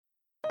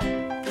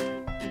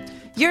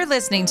You're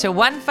listening to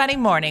One Funny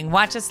Morning.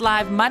 Watch us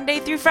live Monday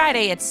through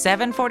Friday at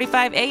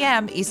 7:45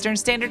 a.m. Eastern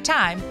Standard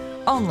Time,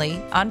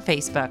 only on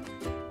Facebook.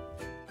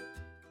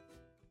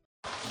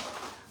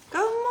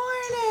 Good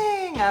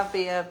morning.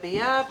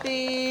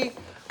 Uppy.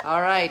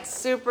 All right,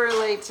 super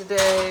late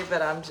today,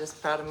 but I'm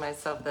just proud of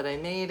myself that I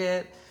made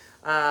it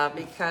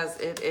because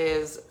it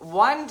is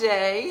one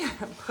day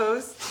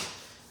post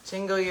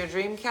Jingle Your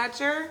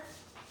Dreamcatcher.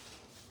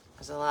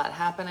 There's a lot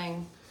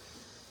happening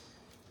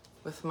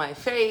with my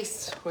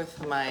face,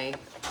 with my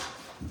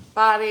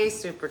body,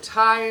 super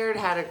tired,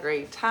 had a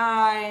great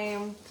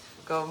time.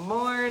 Good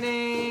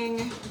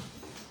morning.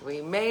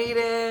 We made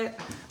it.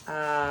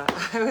 I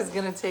was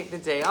gonna take the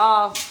day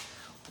off,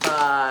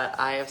 but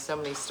I have so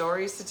many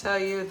stories to tell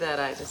you that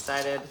I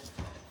decided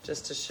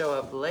just to show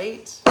up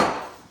late.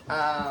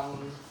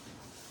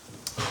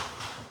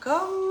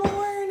 Good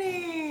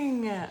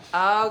morning.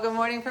 Oh, good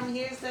morning from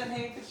Houston.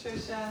 Hey,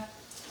 Patricia.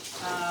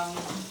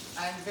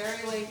 I'm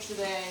very late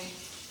today.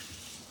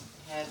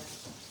 Had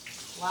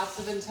lots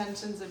of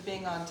intentions of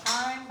being on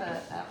time,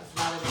 but that was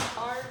not in the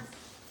cards.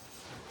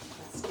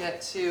 Let's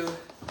get to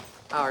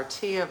our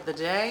tea of the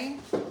day.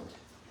 4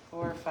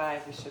 or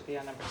 5, we should be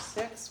on number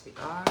 6. We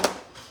are.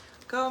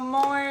 Good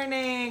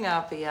morning,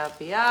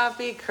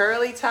 Uppy.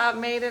 Curly Top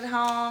made it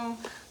home.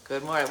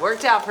 Good morning. It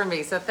worked out for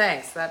me, so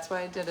thanks. That's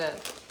why I did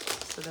it,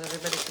 so that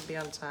everybody could be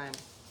on time.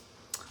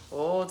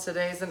 Oh,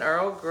 today's an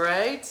Earl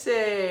Grey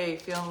tea.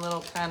 Feeling a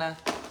little kind of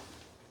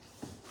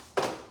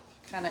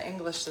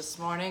English this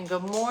morning.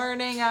 Good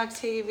morning,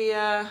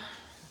 Octavia.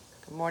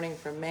 Good morning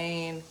from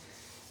Maine.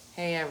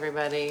 Hey,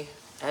 everybody.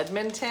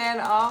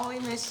 Edmonton. Oh, we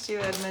missed you,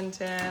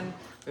 Edmonton.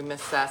 We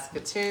missed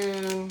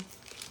Saskatoon.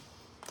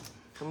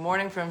 Good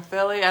morning from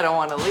Philly. I don't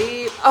want to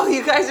leave. Oh,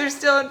 you guys are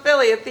still in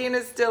Philly.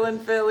 Athena's still in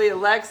Philly.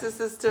 Alexis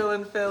is still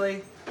in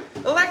Philly.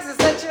 Alexis,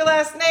 that's your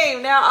last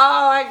name now.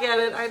 Oh, I get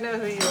it. I know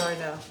who you are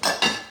now.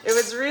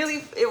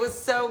 It was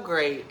so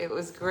great. It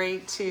was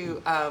great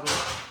to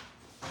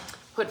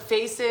put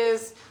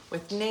faces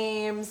with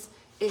names.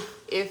 If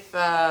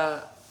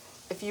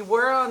you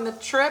were on the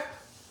trip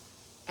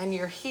and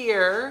you're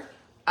here,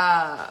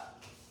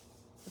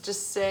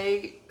 just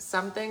say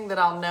something that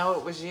I'll know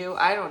it was you.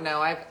 I don't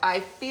know.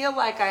 I feel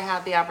like I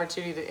had the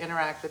opportunity to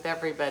interact with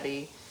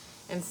everybody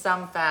in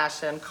some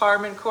fashion.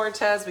 Carmen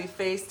Cortez, we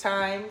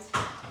FaceTimed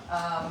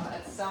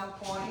at some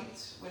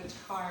point with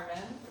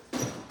Carmen.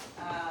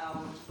 Is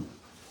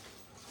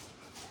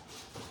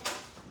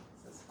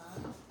this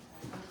fun?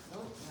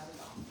 Nope, not at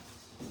all.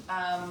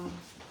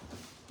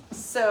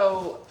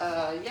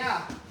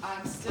 Yeah,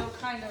 I'm still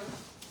kind of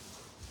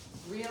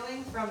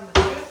reeling from the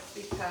trip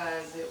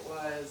because it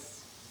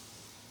was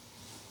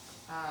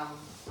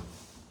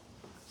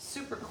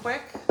super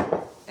quick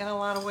in a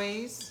lot of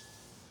ways.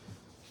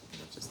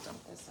 I'll just dump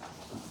this out.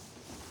 Hold on.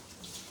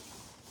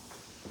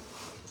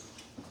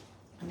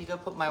 Let me go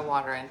put my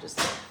water in. Just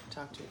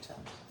talk to your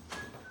tongue.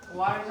 The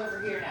water's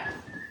over here now.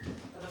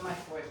 Or the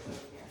microwave's over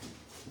here.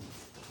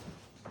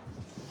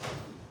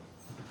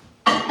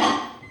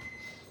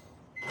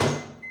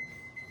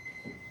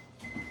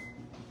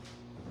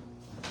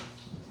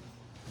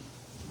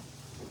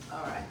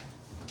 All right.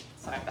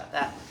 Sorry about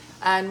that.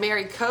 And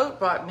Mary Coate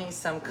brought me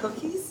some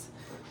cookies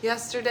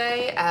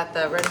yesterday at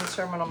the Reading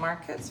Terminal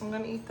Market, so I'm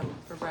going to eat them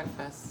for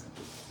breakfast.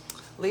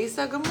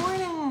 Lisa, good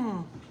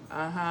morning.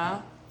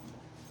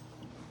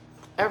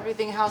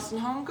 Everything House and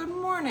Home, good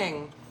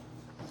morning.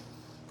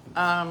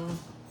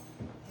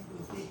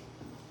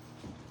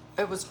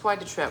 It was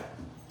quite a trip.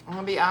 I'm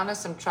going to be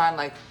honest,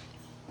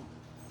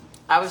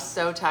 I was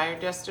so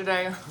tired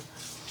yesterday.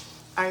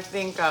 I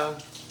think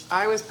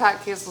I was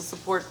Pat Castle's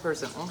support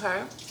person.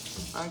 Okay.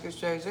 Thank you,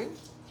 Stacey.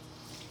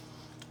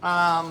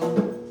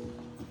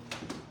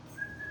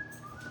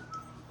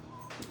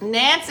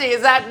 Nancy,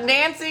 is that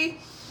Nancy?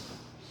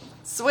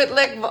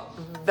 Switlick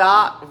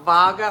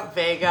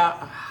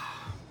Vega.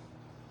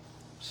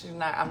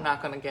 I'm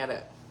not going to get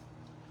it.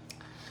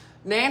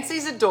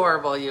 Nancy's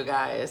adorable, you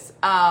guys.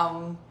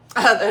 And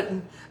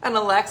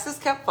Alexis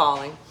kept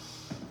falling.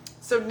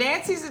 So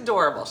Nancy's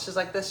adorable. She's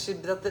like this. She's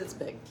this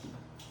big.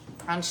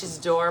 And she's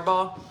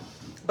adorable.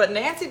 But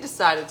Nancy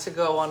decided to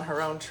go on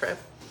her own trip.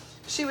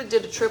 She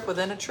did a trip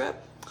within a trip.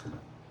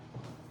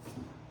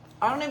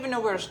 I don't even know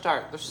where to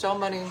start. There's so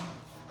many.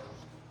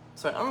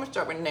 So I'm going to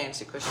start with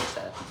Nancy because she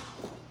said it.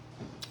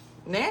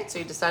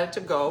 Nancy decided to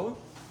go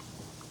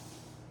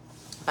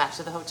back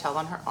to the hotel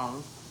on her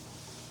own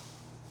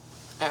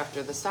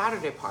after the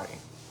Saturday party,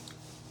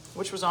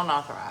 which was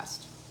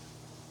unauthorized.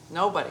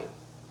 Nobody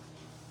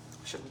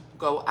should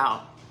go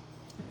out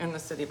in the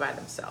city by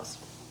themselves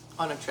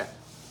on a trip.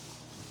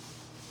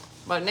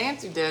 But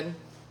Nancy did.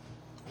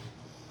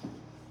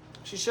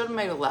 She should have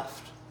made a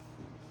left.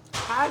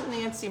 Had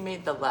Nancy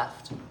made the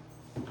left,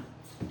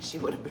 she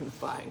would have been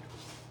fine.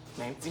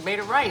 Nancy made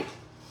it right.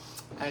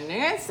 And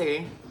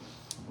Nancy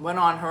went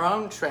on her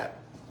own trip.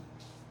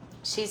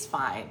 She's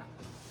fine.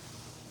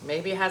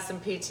 Maybe has some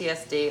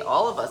PTSD.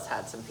 All of us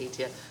had some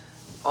PTSD.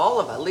 All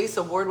of us.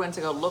 Lisa Ward went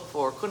to go look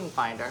for her, couldn't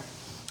find her.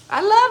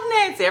 I love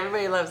Nancy.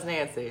 Everybody loves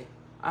Nancy.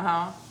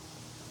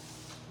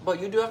 but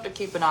you do have to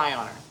keep an eye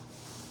on her.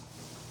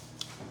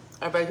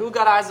 Everybody, who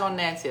got eyes on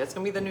Nancy? That's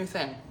gonna be the new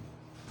thing.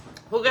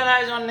 Who got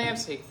eyes on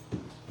Nancy?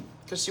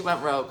 Because she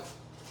went rogue.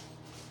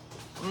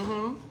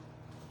 It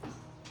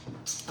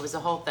was the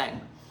whole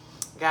thing.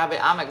 Gabby,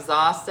 I'm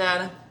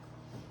exhausted.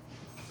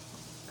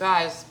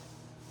 Guys,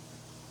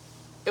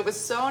 it was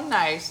so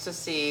nice to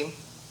see,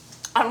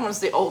 I don't want to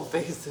say old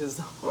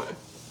faces.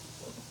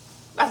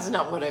 That's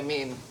not what I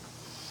mean.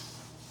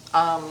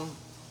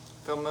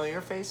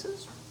 Familiar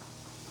faces,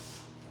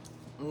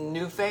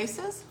 new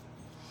faces,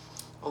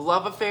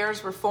 love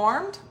affairs were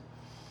formed.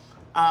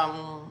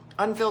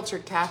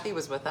 Unfiltered Kathy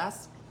was with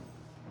us,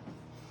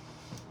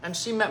 and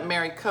she met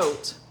Mary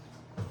Coate,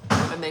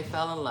 and they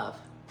fell in love.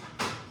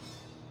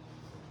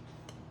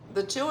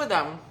 The two of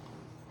them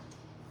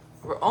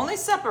were only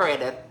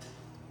separated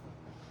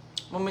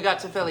when we got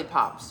to Philly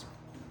Pops.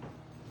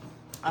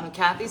 And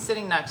Kathy's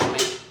sitting next to me.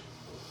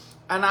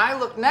 And I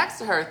looked next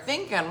to her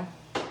thinking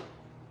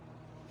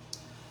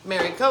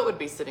Mary Coate would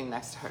be sitting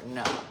next to her.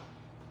 No.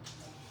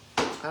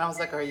 And I was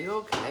like, are you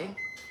okay?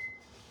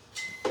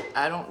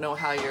 I don't know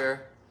how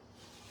you're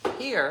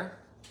here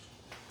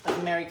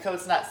if Mary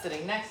Coate's not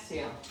sitting next to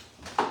you.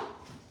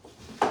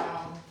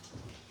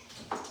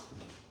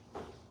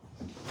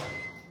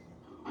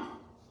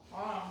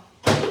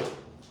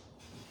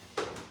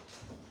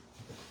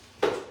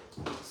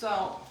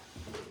 So,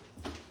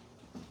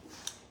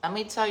 let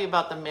me tell you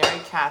about the Mary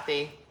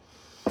Kathy.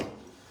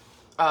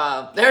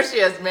 There she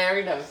is,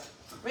 Mary knows.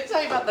 Let me tell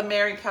you about the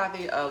Mary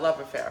Kathy love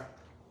affair.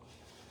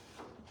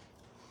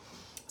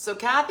 So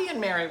Kathy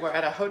and Mary were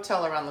at a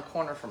hotel around the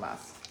corner from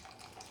us.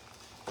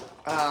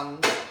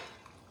 And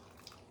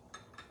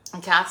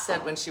Kath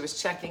said when she was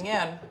checking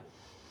in,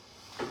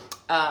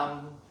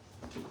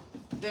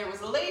 there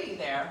was a lady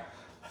there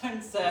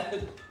and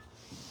said,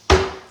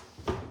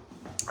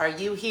 are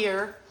you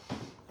here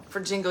for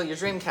Jingle Your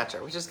Dream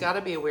Catcher? Which has got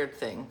to be a weird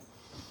thing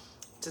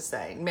to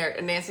say.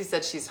 Nancy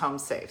said she's home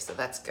safe, so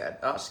that's good.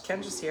 Oh,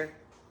 Kendra's here.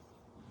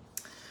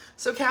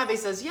 So Kathy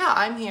says, yeah,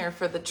 I'm here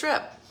for the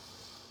trip.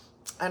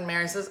 And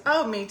Mary says,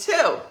 oh, me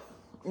too.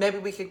 Maybe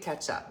we could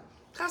catch up.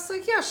 I was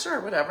like, yeah, sure,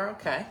 whatever,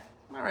 okay.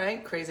 All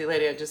right, crazy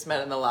lady I just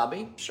met in the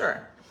lobby,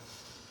 sure.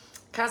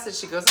 Kat said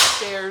she goes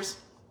upstairs.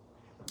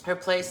 Her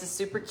place is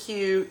super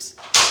cute.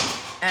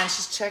 And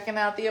she's checking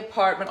out the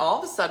apartment. All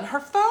of a sudden, her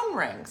phone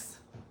rings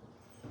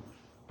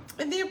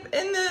in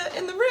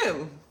the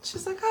room.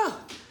 She's like, oh,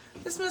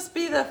 this must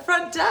be the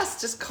front desk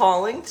just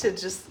calling to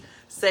just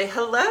say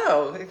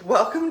hello.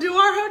 Welcome to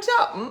our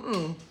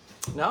hotel.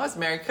 No, it's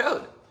Mary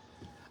Coate.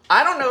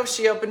 I don't know if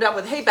she opened up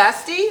with, hey,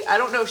 bestie. I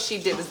don't know if she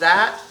did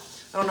that.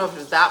 I don't know if it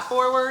was that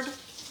forward.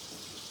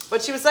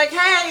 But she was like,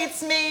 hey,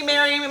 it's me,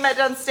 Mary. We met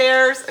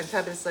downstairs. And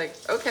Kathy's like,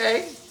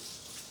 okay.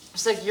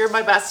 She's like, you're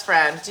my best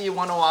friend. Do you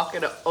want to walk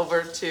it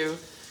over to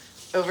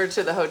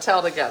the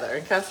hotel together?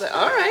 And Kathy's like,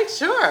 all right,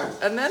 sure.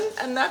 And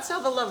that's how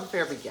the love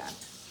affair began.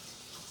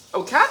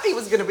 Oh, Kathy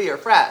was going to be her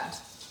friend,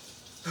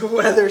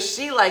 whether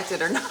she liked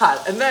it or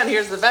not. And then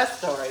here's the best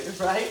story,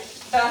 right?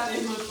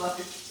 Kathy was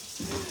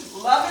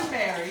like, loving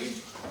Mary.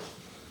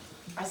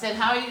 I said,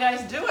 how are you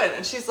guys doing?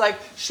 And she's like,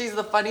 she's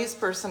the funniest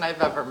person I've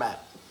ever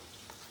met.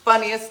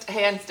 Funniest,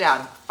 hands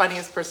down,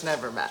 funniest person I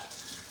ever met.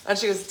 And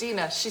she goes,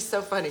 Dina, she's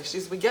so funny. She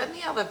goes, we get in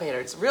the elevator.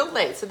 It's real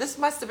late. So this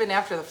must have been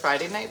after the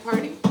Friday night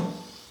party.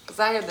 Because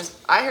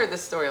I heard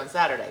this story on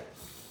Saturday.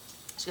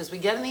 She goes, we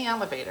get in the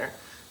elevator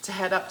to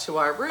head up to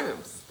our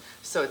rooms.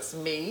 So it's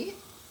me,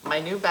 my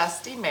new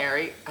bestie,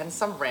 Mary, and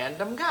some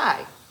random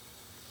guy.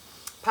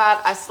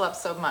 Pat, I slept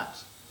so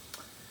much.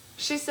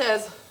 She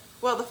says,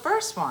 well, the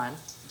first one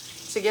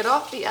to get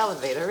off the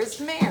elevator is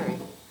Mary.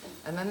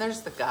 And then there's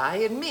the guy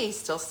and me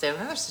still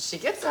standing there. So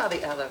she gets out of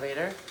the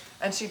elevator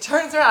and she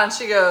turns around and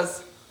she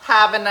goes,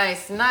 have a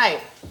nice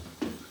night.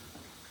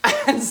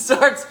 And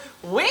starts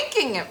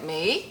winking at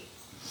me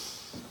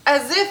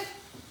as if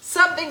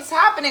something's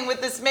happening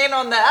with this man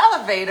on the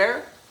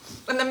elevator.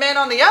 And the man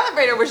on the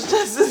elevator was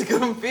just as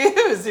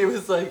confused. He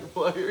was like,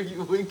 why are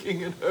you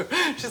winking at her?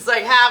 She's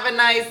like, have a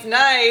nice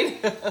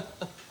night.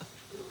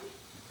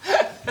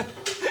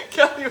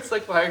 Kelly was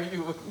like, why are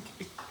you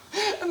winking?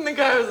 And the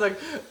guy was like,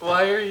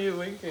 why are you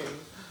winking?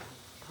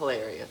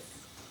 Hilarious.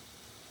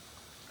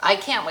 I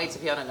can't wait to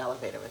be on an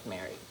elevator with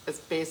Mary. That's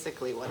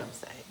basically what I'm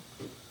saying.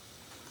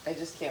 I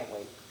just can't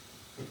wait.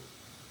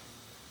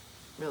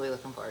 Really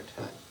looking forward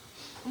to it.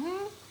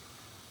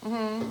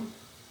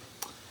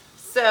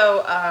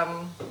 So,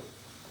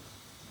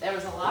 there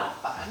was a lot of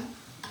fun.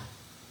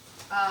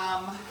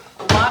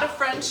 A lot of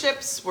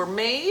friendships were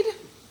made.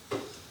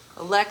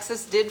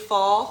 Alexis did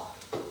fall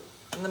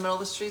in the middle of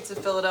the streets of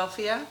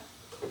Philadelphia.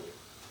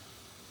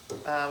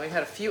 We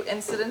had a few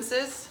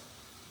incidences,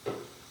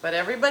 but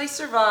everybody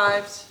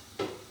survived.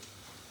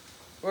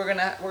 We're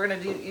gonna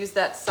use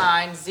that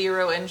sign,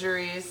 0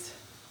 injuries.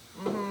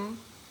 On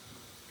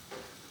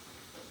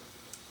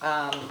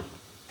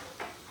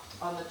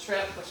the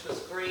trip, which was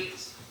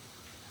great.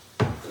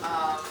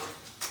 I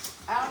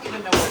don't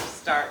even know where to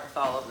start with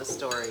all of the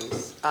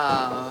stories.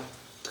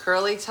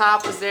 Curly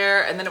Top was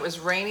there, and then it was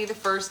rainy the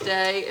first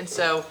day, and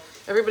so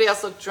everybody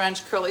else looked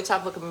drenched. Curly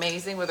Top looked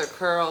amazing with her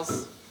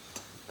curls.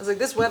 I was like,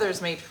 this weather is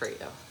made for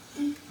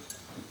you.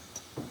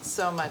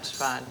 So much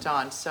fun.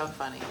 Dawn, so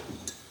funny.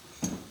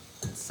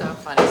 So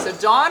funny. So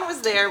Dawn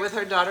was there with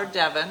her daughter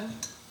Devin.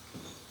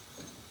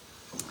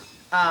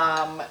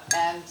 And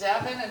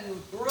Devin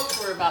and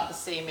Brooke were about the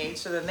same age,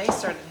 so then they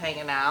started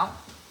hanging out,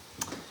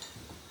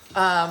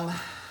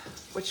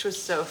 which was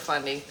so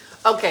funny.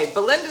 Okay,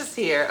 Belinda's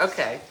here.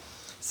 Okay,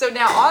 so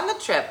now on the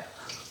trip,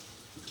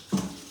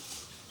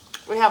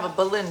 we have a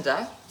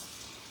Belinda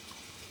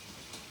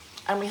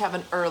and we have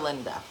an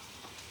Erlinda.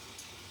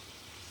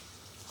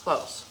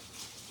 Close.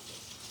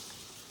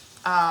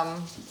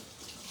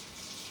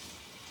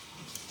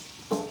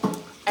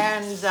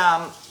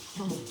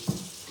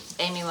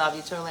 Amy, love,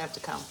 you totally have to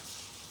come.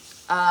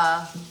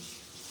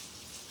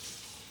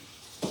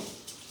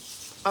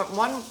 At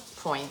one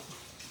point,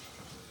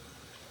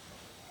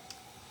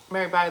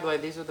 Mary, by the way,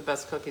 these are the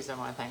best cookies. I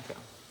want to thank you.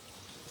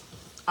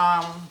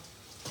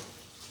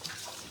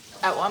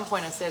 At one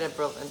point, I said to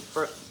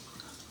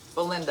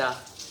Belinda,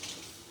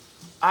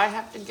 I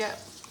have to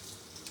get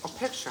a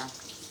picture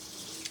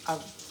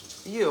of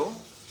you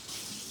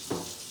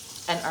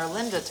and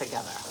Erlinda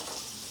together.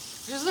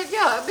 She's like,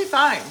 yeah, that'd be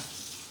fine.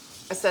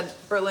 I said,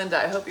 Berlinda,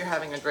 I hope you're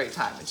having a great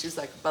time. And she's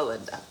like,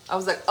 Belinda. I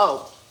was like,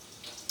 oh,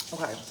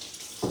 okay.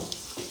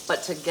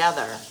 But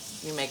together,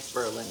 you make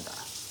Berlinda.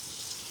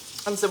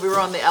 And so we were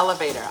on the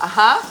elevator.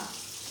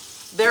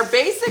 They're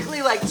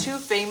basically like two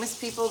famous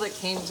people that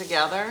came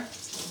together.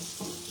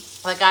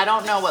 Like, I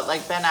don't know what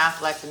like Ben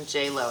Affleck and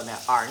J-Lo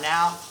are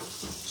now.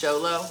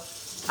 J-Lo.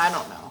 I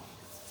don't know.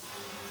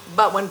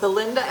 But when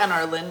Belinda and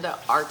Erlinda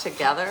are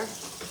together,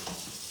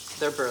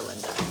 they're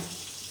Berlinda.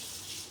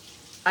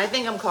 I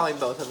think I'm calling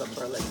both of them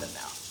Berlinda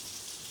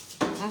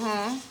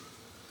now.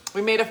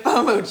 We made a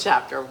FOMO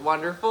chapter.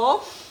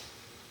 Wonderful.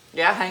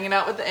 Yeah, hanging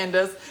out with the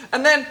Indas.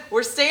 And then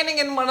we're standing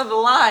in one of the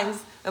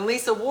lines, and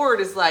Lisa Ward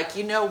is like,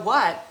 you know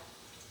what?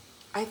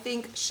 I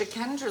think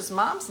Shikendra's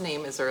mom's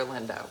name is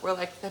Erlinda. We're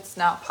like, that's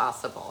not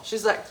possible.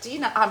 She's like,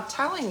 Dina, I'm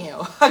telling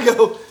you. I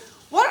go,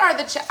 what are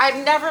the... I've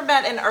never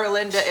met an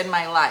Erlinda in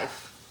my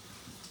life.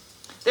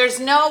 There's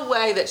no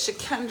way that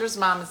Shikendra's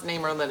mom is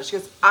named Erlinda. She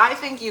goes, I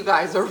think you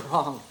guys are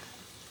wrong.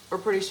 We're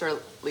pretty sure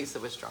Lisa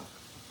was drunk.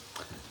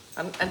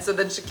 And so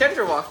then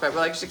Shikendra walked by. We're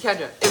like,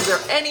 Shikendra, is there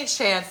any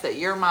chance that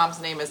your mom's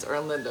name is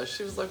Erlinda?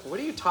 She was like, what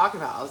are you talking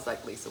about? I was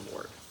like, Lisa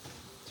Ward.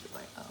 She was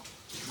like, oh,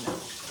 no.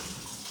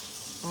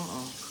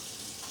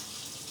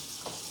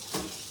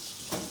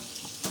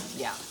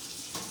 Yeah.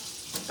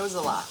 It was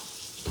a lot.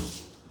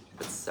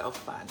 It's so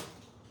fun.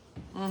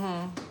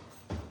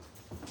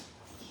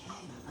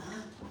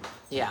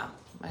 Yeah.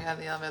 I got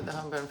the elevator at the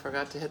home button,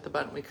 forgot to hit the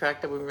button. We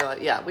cracked it when we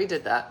realized, yeah, we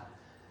did that.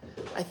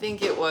 I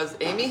think it was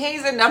Amy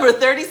Hazen, number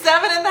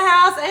 37 in the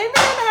house. Amy in the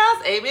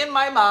house. Amy and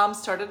my mom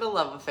started a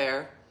love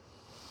affair.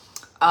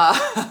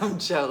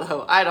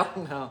 Jolo. I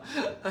don't know.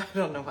 I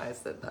don't know why I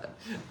said that.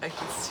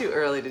 It's too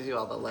early to do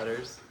all the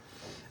letters.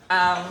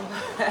 What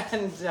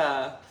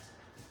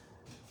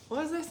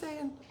was I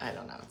saying? I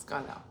don't know. It's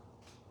gone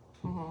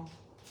now.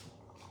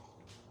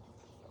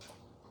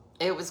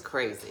 It was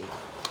crazy.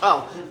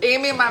 Oh,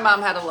 Amy and my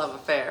mom had a love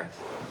affair.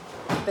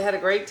 They had a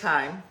great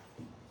time.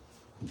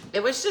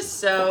 It was just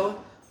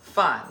so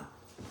fun.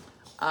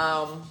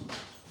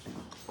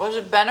 Was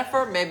it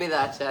Bennifer? Maybe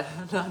that's it.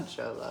 I'm not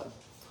sure though.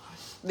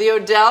 The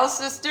Odell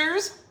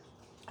sisters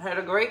had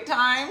a great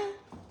time.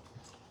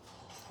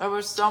 There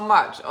was so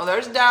much. Oh,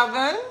 there's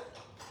Devin.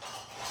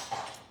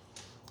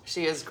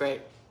 She is great,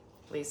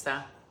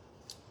 Lisa.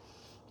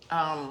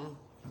 I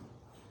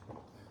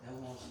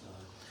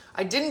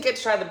didn't get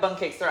to try the bun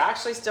cakes. They're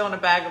actually still in a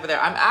bag over there.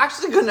 I'm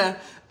actually gonna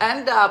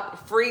end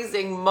up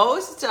freezing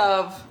most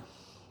of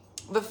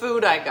the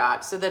food I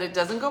got so that it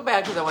doesn't go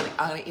bad because I'm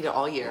gonna eat it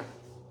all year.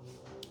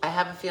 I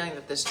have a feeling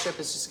that this trip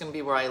is just gonna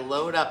be where I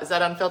load up. Is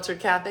that unfiltered,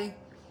 Kathy?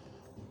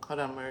 Hold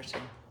on, where is she?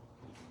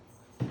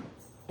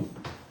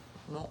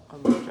 No,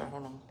 I'm not sure.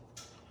 Hold on.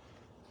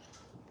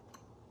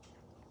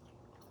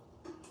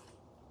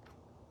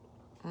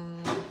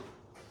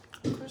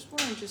 Chris,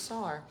 where did you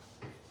saw her?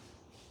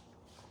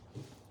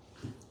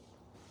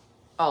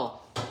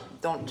 Oh,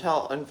 don't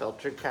tell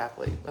unfiltered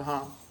Kathy.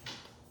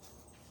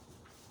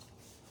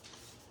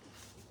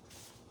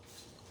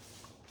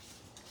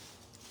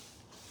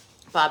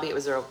 Bobby, it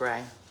was Earl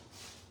Grey.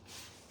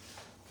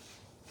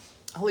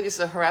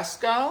 Lisa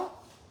Horesco.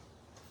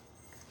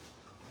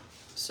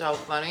 So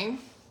funny.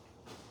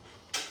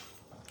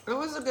 It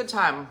was a good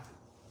time.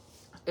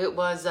 It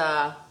was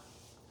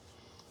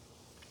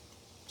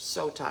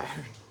so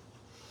tired.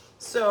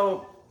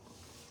 So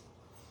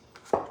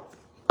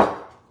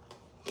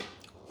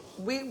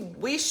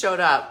we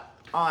showed up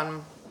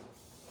on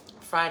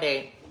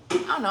Friday, I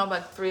don't know,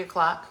 about 3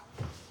 o'clock.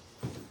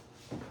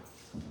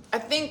 I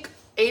think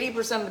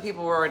 80% of the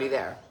people were already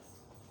there.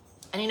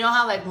 And you know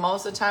how like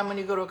most of the time when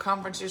you go to a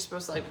conference, you're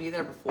supposed to like be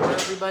there before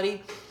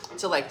everybody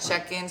to like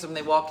check in. So when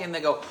they walk in,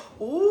 they go,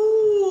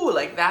 ooh,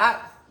 like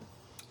that.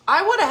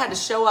 I would have had to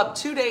show up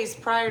 2 days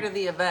prior to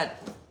the event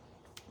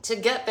to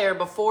get there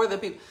before the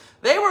people.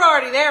 They were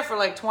already there for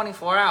like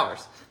 24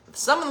 hours.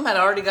 Some of them had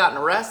already gotten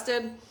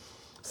arrested.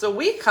 So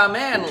we come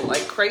in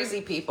like crazy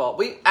people.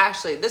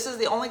 This is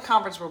the only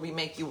conference where we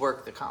make you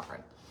work the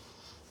conference.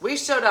 We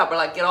showed up. We're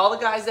like, get all the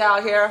guys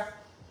out here.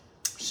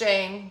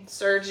 Shane,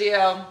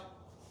 Sergio,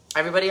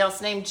 everybody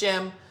else named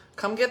Jim.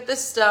 Come get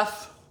this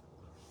stuff.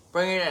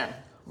 Bring it in.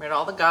 We had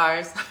all the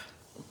guys.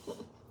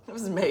 It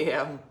was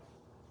mayhem.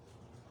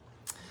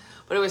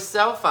 But it was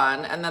so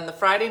fun. And then the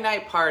Friday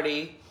night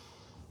party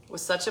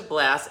was such a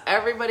blast.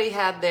 Everybody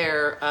had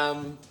their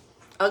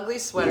ugly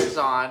sweaters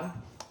on.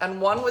 And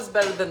one was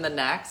better than the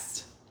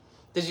next.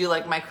 Did you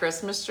like my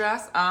Christmas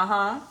dress?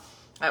 Uh-huh.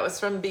 That was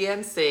from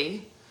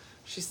BNC.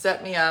 She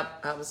set me up.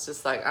 I was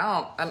just like,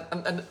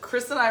 and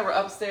Chris and I were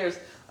upstairs.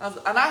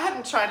 And I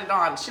hadn't tried it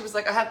on. She was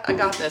like, I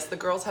got this. The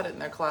girls had it in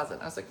their closet.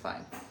 I was like,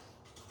 fine.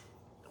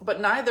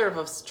 But neither of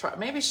us tried.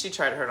 Maybe she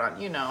tried her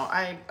on. You know,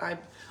 I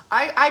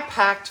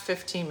packed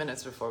 15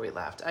 minutes before we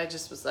left. I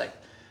just was like,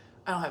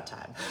 I don't have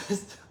time.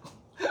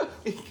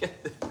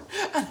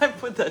 And I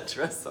put that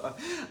dress on.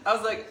 I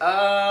was like,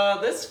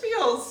 this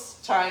feels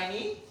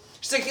tiny.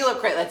 She's like, you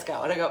look great, let's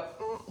go. And I go,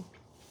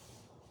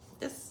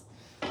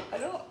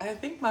 I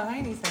think my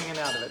hiney's hanging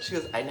out of it. She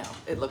goes, I know,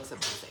 it looks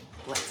amazing.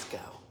 Let's go.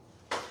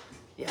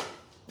 Yeah,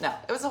 no,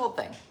 it was a whole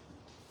thing.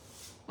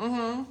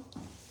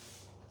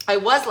 I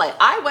was late.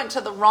 I went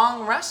to the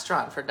wrong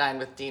restaurant for Dine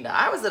with Dina.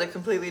 I was at a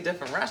completely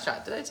different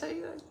restaurant. Did I tell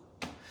you that?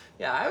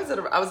 Yeah, I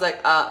was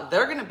like,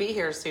 they're gonna be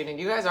here soon and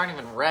you guys aren't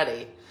even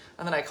ready.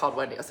 And then I called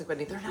Wendy. I was like,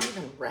 Wendy, they're not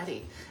even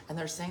ready. And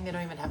they're saying they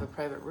don't even have a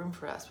private room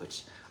for us,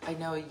 which I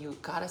know you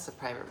got us a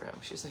private room.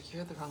 She was like,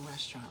 you're at the wrong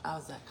restaurant. I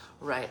was like,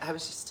 right, I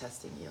was just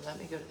testing you. Let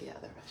me go to the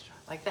other restaurant.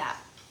 Like that.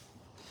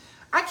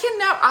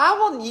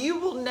 You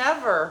will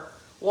never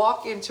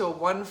walk into a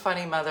One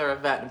Funny Mother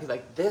event and be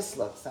like, this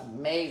looks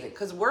amazing.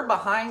 Because we're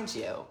behind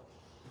you.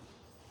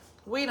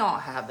 We don't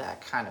have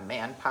that kind of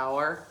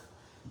manpower.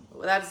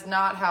 That's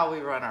not how we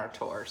run our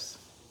tours.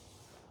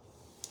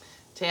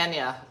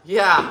 Tanya,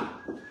 yeah.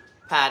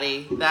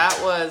 Patty, that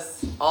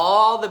was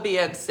all the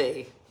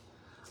BNC.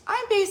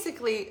 I'm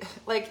basically,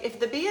 like, if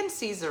the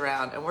BNC's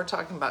around and we're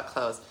talking about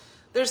clothes,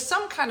 there's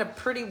some kind of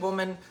Pretty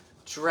Woman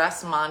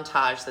dress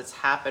montage that's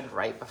happened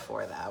right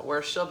before that,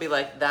 where she'll be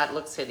like, that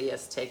looks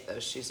hideous, take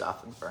those shoes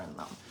off and burn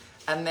them.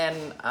 And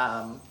then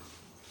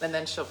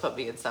she'll put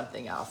me in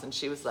something else. And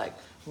she was like,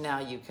 now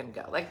you can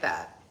go. Like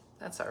that.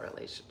 That's our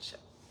relationship.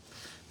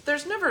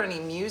 There's never any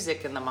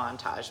music in the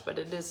montage, but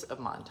it is a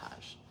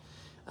montage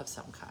of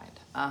some kind.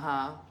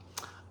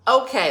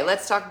 Okay,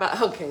 let's talk about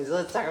the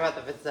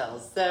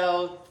Pizzelles.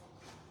 So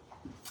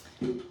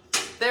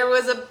there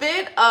was a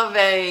bit of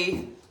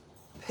a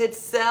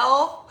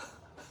Pizzelle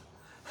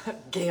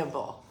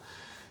gamble.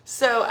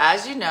 So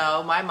as you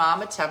know, my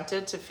mom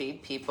attempted to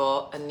feed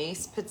people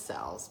anise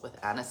Pizzelles with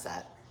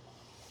anisette,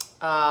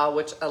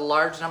 which a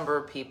large number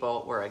of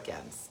people were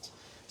against.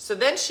 So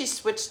then she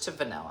switched to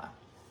vanilla.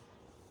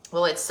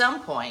 Well, at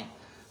some point,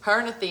 her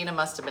and Athena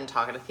must have been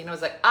talking. Athena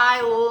was like,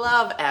 I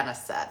love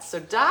anisette.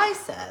 So Di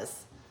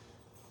says,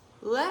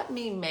 let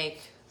me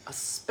make a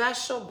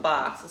special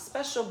box, a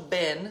special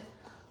bin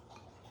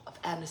of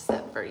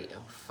anisette for you.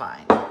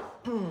 Fine.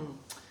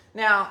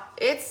 Now,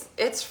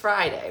 it's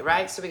Friday,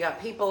 right? So we got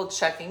people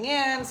checking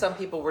in. Some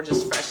people were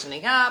just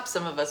freshening up.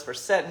 Some of us were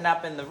setting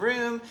up in the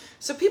room.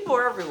 So people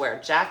were everywhere.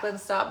 Jacqueline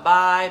stopped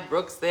by.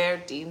 Brooke's there.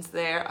 Dean's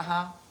there.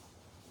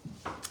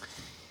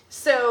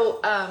 So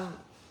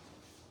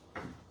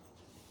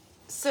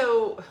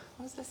what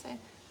was I saying?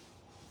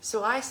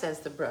 So I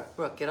says to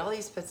Brooke, get all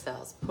these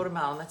Pizzelles, put them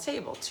out on the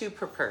table, 2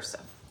 per person.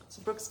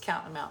 So Brooke's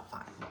counting them out,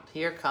 fine.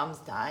 Here comes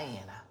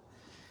Diana.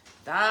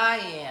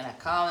 Diana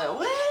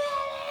calling,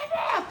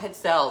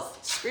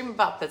 Pizzelles, scream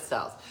about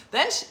Pizzelles.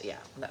 Then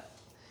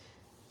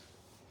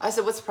I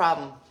said, what's the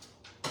problem?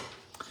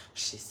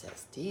 She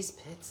says, these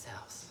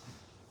Pizzelles,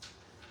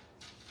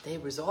 they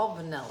was all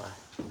vanilla.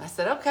 I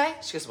said, okay.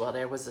 She goes, well,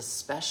 there was a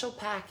special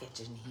package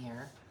in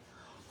here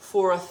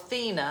for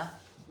Athena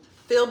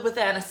filled with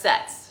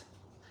anisettes.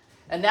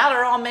 And now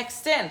they're all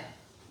mixed in.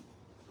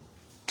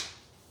 I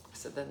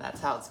said, then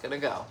that's how it's going to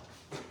go.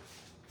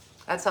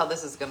 That's how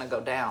this is going to go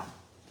down.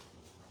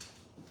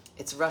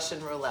 It's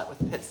Russian roulette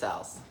with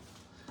Pizzelles.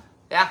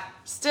 Yeah,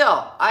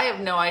 still, I have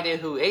no idea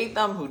who ate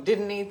them, who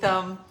didn't eat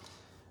them.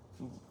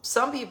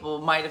 Some people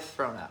might have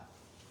thrown up.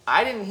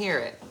 I didn't hear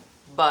it,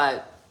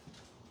 but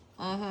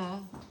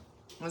it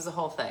was the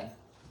whole thing.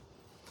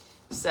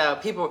 So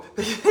people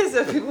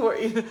were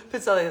eating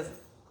Pizzelles.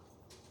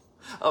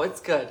 Oh, it's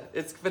good.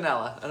 It's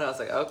vanilla. And I was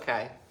like,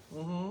 okay.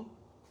 It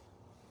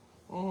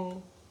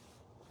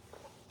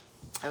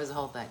was the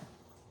whole thing.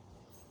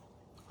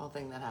 Whole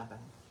thing that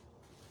happened.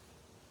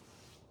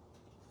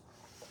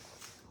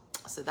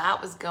 So that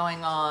was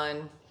going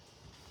on.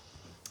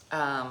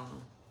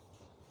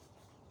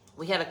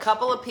 We had a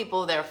couple of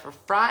people there for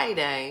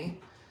Friday.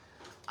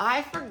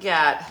 I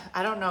forget,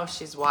 I don't know if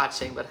she's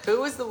watching, but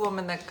who was the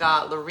woman that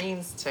got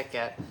Lorene's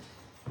ticket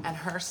and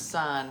her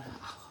son,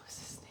 what was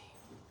his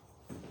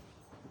name?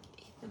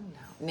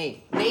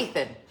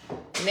 Nathan.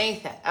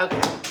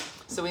 Okay.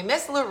 So we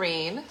missed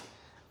Lorene.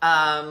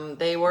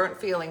 They weren't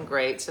feeling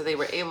great, so they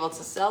were able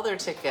to sell their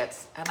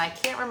tickets. And I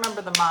can't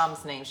remember the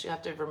mom's name. She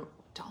have to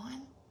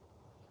Dawn.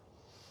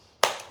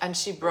 And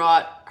she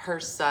brought her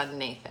son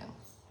Nathan.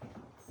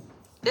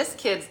 This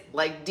kid's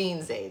like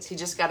Dean's age. He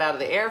just got out of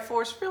the Air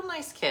Force. Real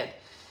nice kid.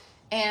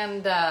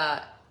 And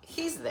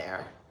he's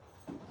there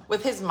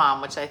with his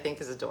mom, which I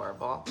think is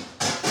adorable.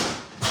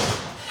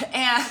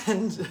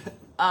 And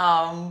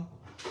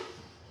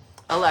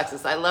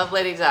Alexis, I love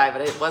Lady Di,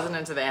 but it wasn't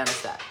into the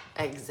Anisette.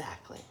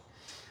 Exactly.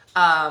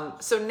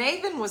 So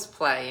Nathan was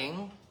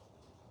playing,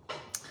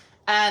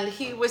 and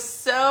he was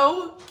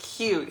so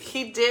cute.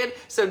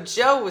 So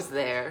Joe was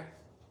there.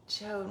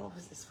 Joe, what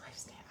was his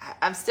wife's name?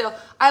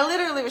 I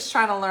literally was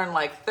trying to learn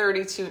like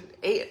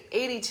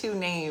 82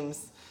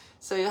 names.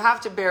 So you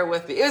have to bear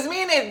with me. It was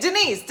me and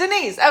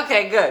Denise.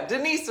 Okay, good.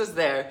 Denise was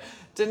there.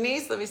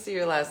 Denise, let me see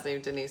your last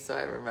name, Denise, so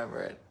I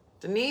remember it.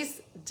 Denise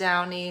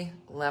Downey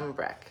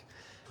Lembrecht.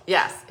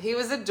 Yes, he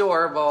was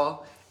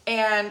adorable.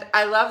 And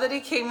I love that he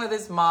came with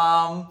his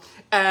mom.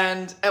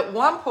 And at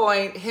one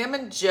point, him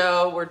and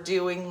Joe were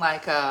doing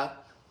like a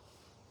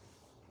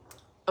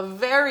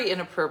very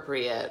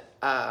inappropriate,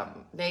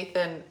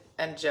 Nathan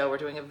and Joe were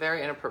doing a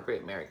very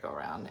inappropriate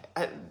merry-go-round.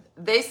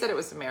 They said it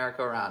was a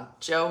merry-go-round.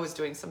 Joe was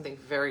doing something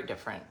very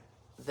different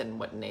than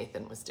what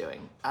Nathan was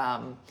doing.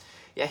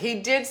 Yeah,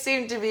 he did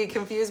seem to be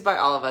confused by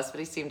all of us, but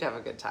he seemed to have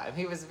a good time.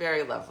 He was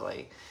very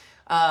lovely.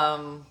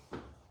 And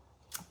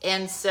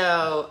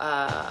so,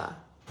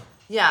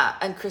 yeah,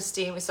 and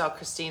Christine, we saw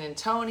Christine and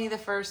Tony the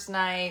first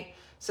night.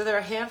 So there were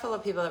a handful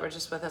of people that were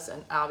just with us,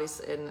 and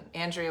obviously, and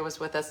Andrea was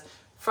with us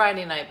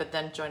Friday night, but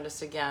then joined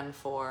us again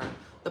for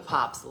the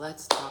Pops.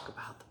 Let's talk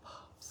about the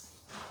Pops.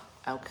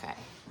 Okay.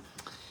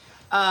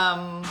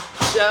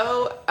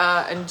 Joe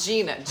and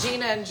Gina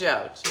and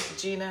Joe.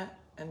 Gina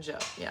and Joe.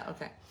 Yeah,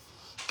 okay.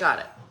 Got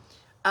it.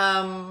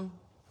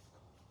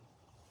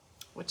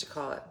 What you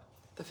call it?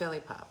 The Philly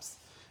Pops.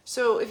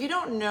 So if you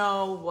don't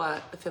know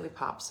what the Philly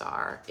Pops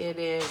are, it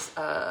is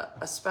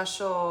a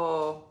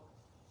special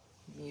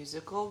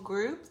musical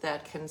group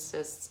that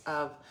consists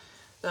of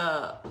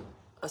a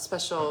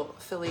special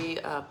Philly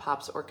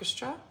Pops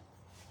orchestra,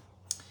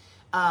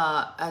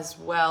 as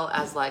well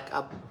as like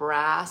a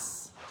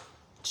brass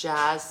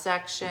jazz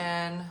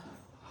section,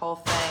 whole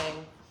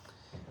thing,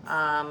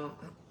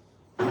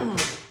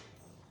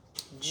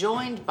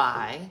 joined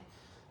by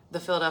the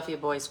Philadelphia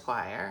Boys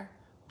Choir,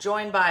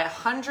 joined by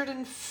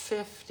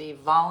 150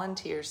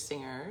 volunteer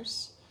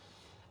singers,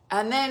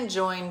 and then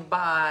joined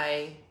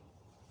by,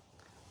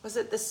 was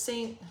it the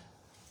St.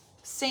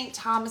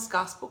 Thomas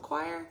Gospel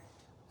Choir?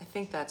 I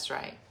think that's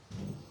right.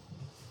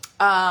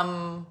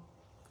 And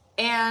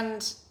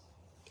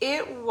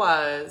it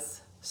was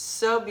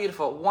so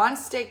beautiful. One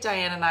steak,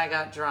 Diane and I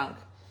got drunk.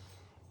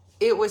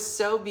 It was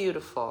so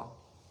beautiful.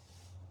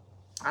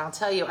 I'll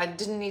tell you, I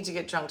didn't need to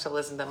get drunk to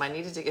listen to them. I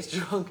needed to get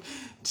drunk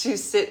to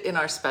sit in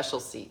our special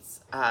seats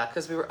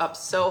because we were up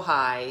so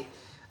high.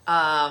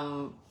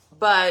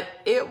 But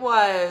it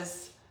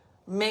was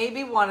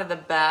maybe one of the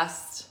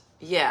best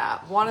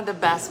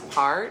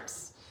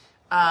parts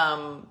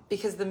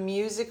because the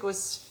music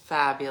was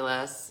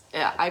fabulous.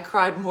 Yeah, I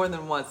cried more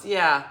than once.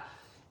 Yeah,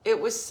 it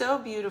was so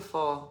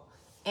beautiful.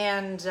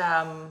 And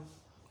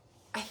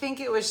I think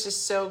it was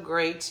just so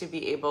great to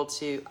be able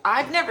to,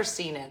 I've never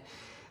seen it.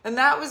 And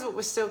that was what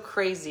was so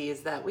crazy,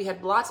 is that we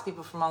had lots of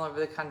people from all over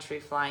the country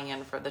flying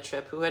in for the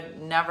trip who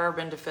had never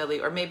been to Philly,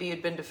 or maybe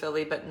you'd been to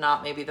Philly, but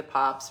not maybe the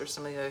Pops or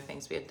some of the other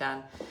things we had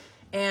done.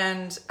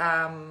 And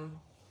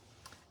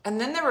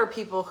then there were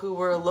people who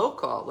were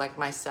local, like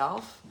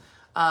myself,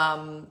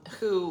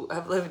 who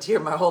have lived here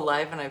my whole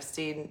life, and I've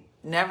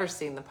never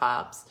seen the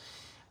Pops.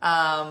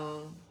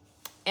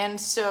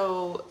 And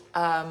so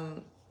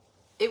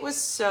it was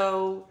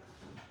so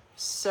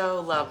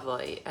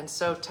lovely and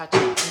so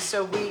touching. And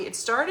so it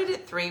started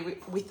at 3.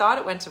 We thought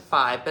it went to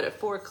 5, but at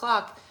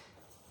 4:00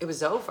 it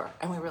was over.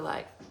 And we were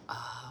like,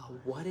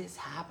 what is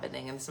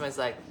happening? And somebody's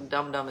like,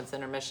 dum, it's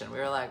intermission. We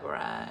were like,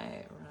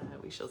 right,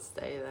 we shall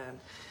stay then.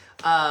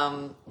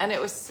 And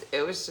it was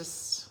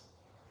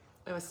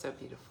so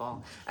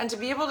beautiful. And to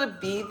be able to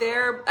be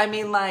there, I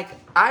mean, like,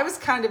 I was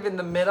kind of in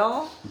the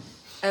middle.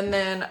 And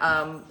then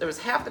there was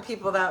half the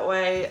people that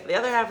way, the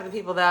other half of the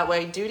people that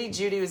way.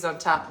 Judy was on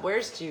top.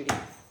 Where's Judy?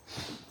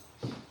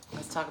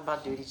 Let's talk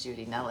about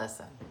Judy. Now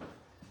listen.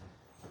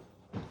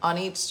 On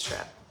each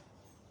trip,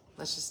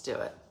 let's just do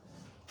it.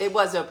 It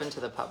was open to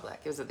the public.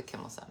 It was at the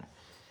Kimmel Center.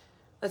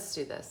 Let's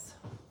do this.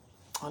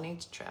 On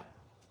each trip,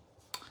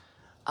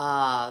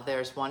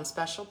 there's one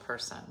special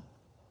person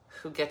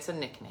who gets a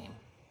nickname.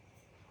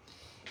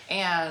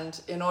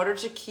 And in order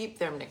to keep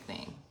their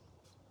nickname,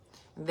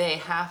 they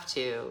have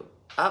to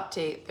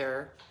update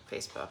their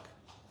Facebook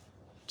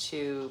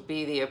to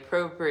be the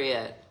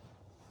appropriate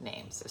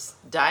name. So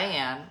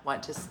Diane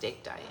went to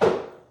Steak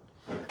Diane.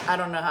 I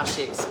don't know how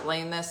she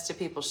explained this to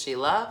people she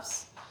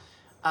loves,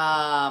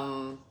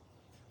 but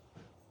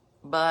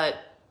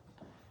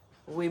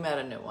we met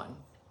a new one,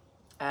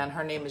 and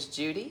her name is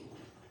Judy.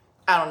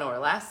 I don't know her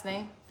last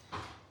name,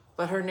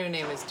 but her new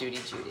name is Duty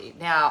Judy.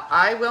 Now,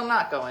 I will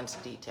not go into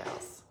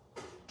details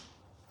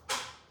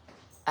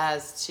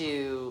as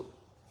to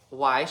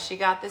why she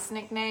got this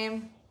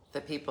nickname.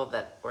 The people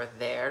that were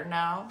there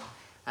know,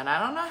 and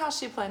I don't know how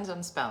she plans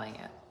on spelling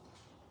it.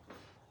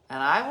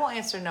 And I will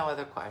answer no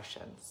other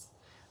questions.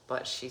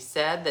 But she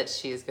said that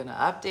she is going to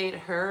update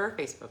her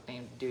Facebook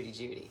name to Duty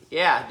Judy.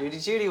 Yeah, Duty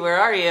Judy, where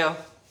are you?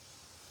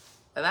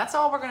 And that's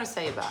all we're going to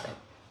say about it.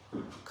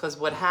 Because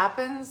what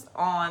happens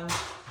on an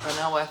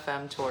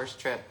OFM tours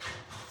trip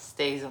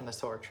stays on the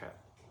tour trip.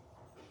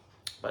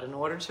 But in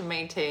order to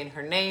maintain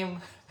her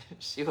name,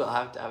 she will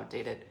have to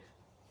update it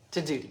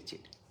to Duty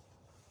Judy.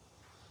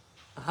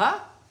 Uh-huh.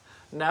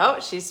 No,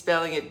 she's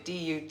spelling it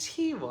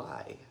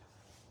D-U-T-Y.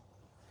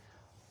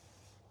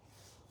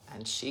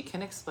 And she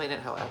can explain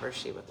it however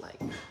she would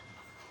like.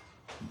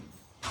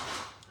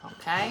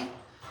 Okay?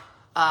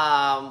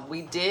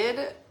 We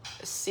did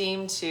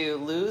seem to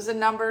lose a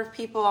number of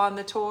people on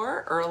the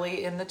tour,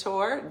 early in the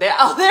tour.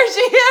 There she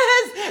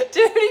is!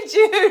 Duty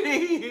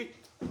Judy!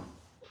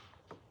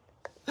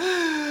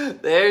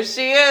 There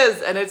she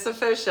is, and it's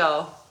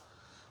official.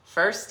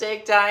 First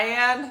Steak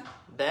Diane,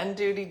 then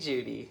Duty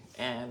Judy.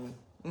 And,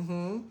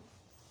 and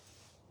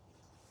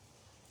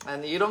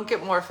you don't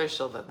get more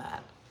official than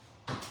that.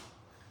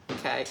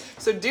 Okay,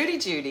 so Duty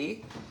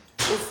Judy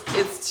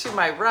is to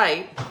my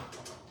right,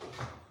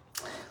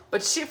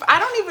 but I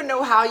don't even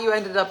know how you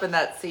ended up in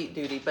that seat,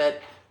 Duty,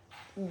 but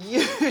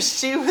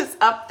she was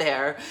up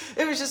there.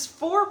 It was just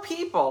 4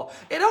 people.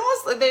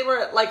 They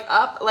were like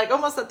up, like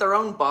almost at their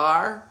own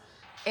bar,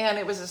 and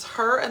it was just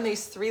her and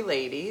these 3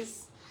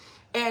 ladies,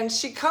 and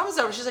she comes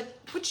over, she's like,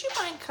 would you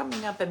mind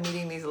coming up and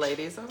meeting these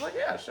ladies? I was like,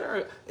 yeah,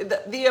 sure.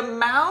 The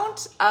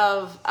amount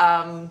of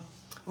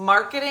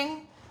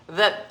marketing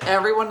that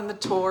everyone in the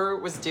tour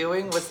was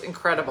doing was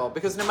incredible,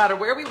 because no matter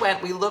where we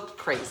went, we looked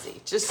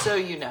crazy, just so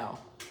you know,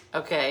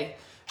 okay?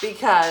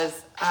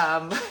 Because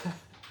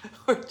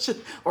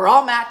we're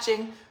all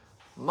matching,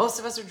 most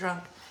of us are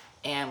drunk,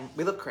 and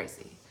we look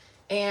crazy.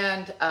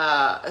 And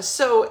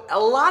so a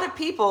lot of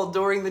people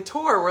during the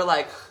tour were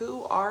like,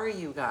 who are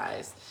you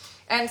guys?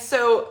 And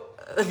so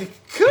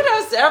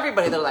kudos to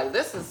everybody. They're like,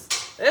 this is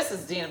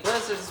Dina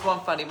Bliss, there's this one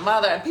funny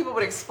mother, and people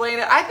would explain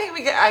it. I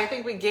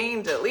think we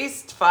gained at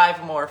least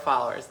 5 more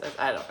followers.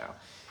 I don't know.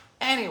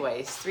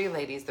 Anyways, 3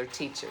 ladies, they're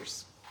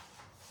teachers.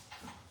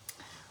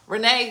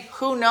 Renee,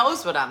 who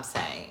knows what I'm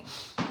saying?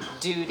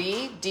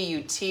 Duty,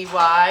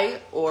 D-U-T-Y,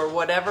 or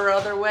whatever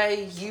other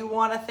way you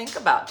want to think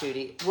about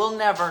duty. We'll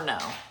never know.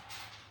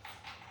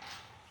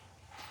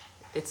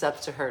 It's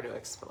up to her to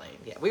explain.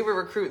 Yeah, we were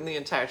recruiting the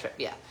entire trip.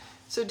 Yeah.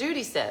 So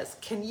Duty says,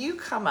 can you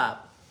come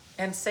up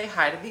and say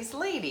hi to these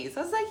ladies?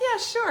 I was like, yeah,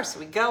 sure. So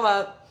we go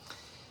up.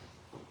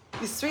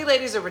 These 3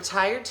 ladies are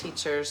retired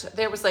teachers.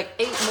 There was like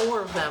 8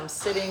 more of them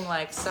sitting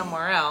like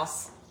somewhere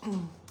else.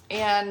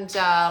 And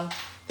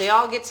they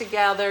all get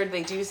together.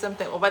 They do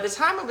something. Well, by the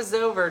time it was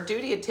over,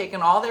 Duty had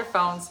taken all their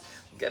phones.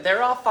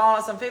 They're all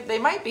following us on Facebook. They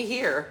might be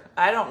here.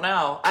 I don't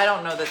know. I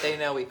don't know that they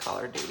know we call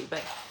her Duty,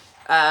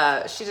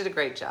 but she did a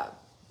great job.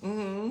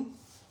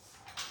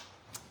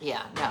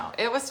 Yeah, no,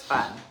 it was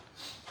fun.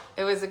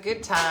 It was a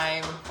good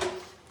time.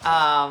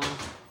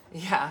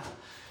 Yeah.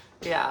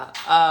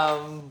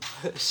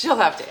 She'll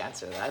have to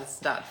answer that.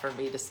 It's not for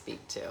me to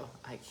speak to.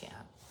 I can't.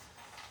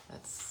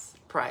 That's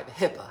private.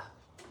 HIPAA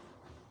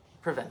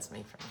prevents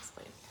me from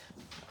explaining.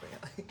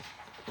 Really.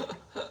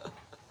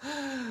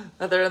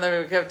 Other than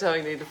that, we kept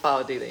telling me to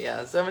follow Dina.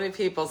 Yeah. So many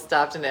people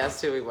stopped and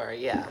asked who we were.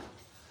 Yeah.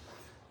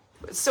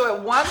 So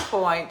at one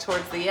point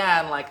towards the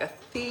end, like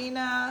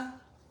Athena,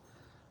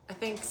 I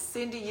think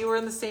Cindy, you were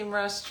in the same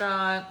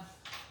restaurant.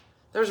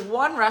 There was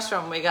one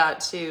restaurant when we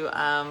got to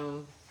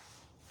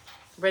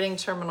Reading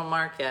Terminal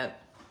Market.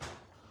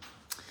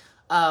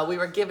 We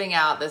were giving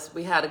out this,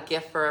 we had a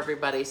gift for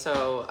everybody.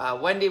 So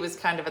Wendy was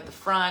kind of at the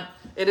front.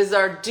 It is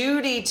our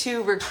duty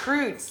to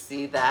recruit.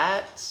 See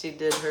that? She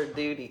did her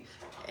duty.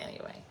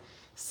 Anyway,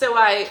 so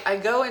I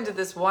go into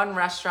this one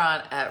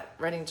restaurant at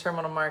Reading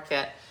Terminal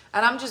Market,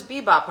 and I'm just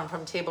bebopping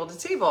from table to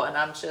table, and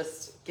I'm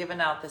just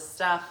giving out this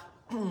stuff.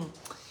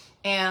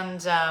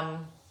 And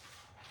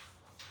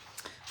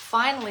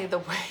finally, the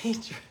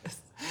waitress,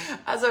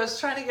 as I was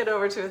trying to get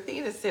over to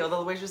Athena's table,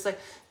 the waitress was like,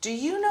 do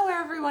you know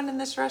everyone in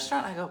this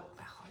restaurant? I go,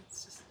 well,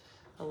 it's just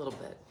a little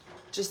bit,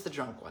 just the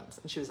drunk ones.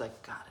 And she was like,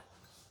 got it.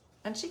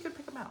 And she could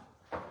pick them out.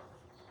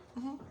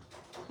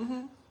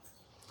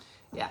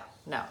 Yeah,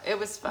 no, it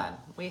was fun.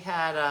 We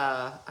had,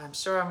 I'm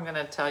sure I'm going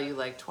to tell you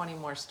like 20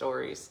 more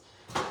stories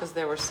because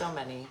there were so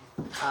many.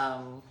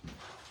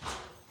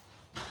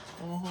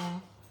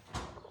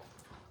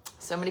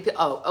 So many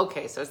people. Oh,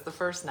 okay. So it's the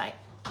first night.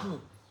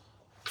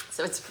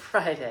 So it's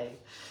Friday.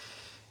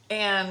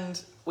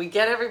 And we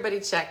get everybody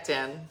checked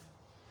in.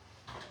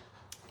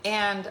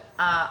 And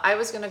I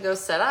was going to go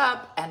set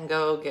up and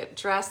go get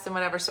dressed and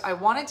whatever. So I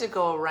wanted to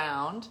go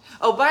around.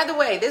 Oh, by the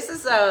way, this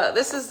is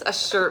a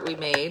shirt we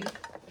made.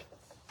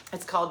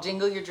 It's called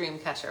Jingle Your Dream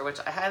Catcher, which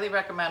I highly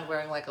recommend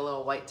wearing like a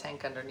little white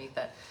tank underneath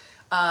it.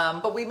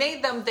 But we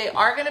made them. They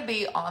are going to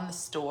be on the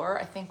store.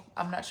 I think,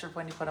 I'm not sure if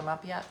Wendy put them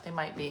up yet. They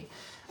might be.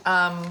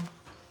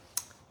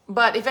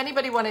 But if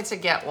anybody wanted to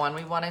get one,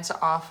 we wanted to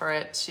offer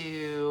it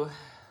to,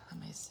 let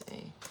me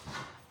see,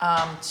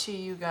 to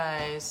you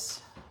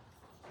guys.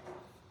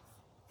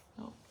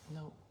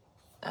 No.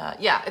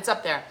 Yeah, it's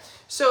up there.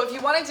 So if you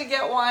wanted to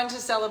get one to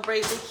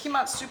celebrate, they came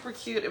out super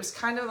cute. It was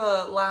kind of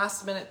a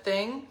last minute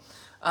thing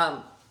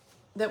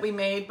that we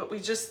made, but we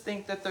just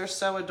think that they're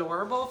so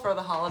adorable for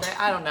the holiday.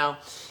 I don't know.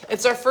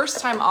 It's our first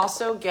time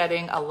also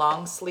getting a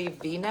long sleeve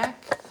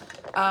V-neck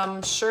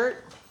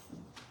shirt.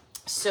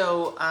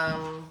 So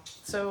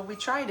we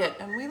tried it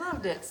and we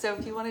loved it. So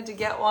if you wanted to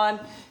get one,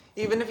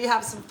 even if you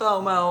have some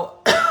FOMO,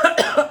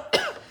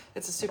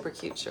 it's a super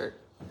cute shirt.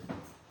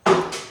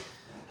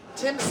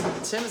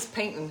 Tim's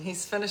painting.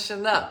 He's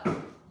finishing up.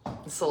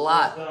 It's a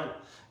lot.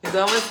 He's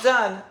almost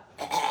done.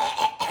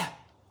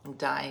 I'm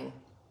dying.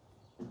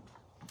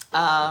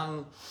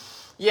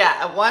 Yeah,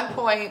 at one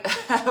point,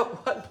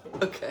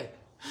 okay.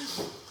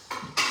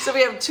 So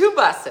we have 2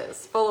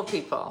 buses full of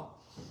people.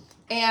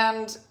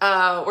 And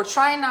we're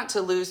trying not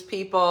to lose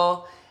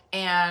people.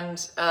 And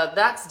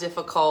that's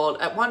difficult.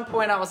 At one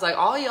point, I was like,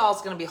 all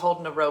y'all's going to be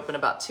holding a rope in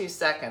about 2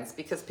 seconds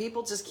because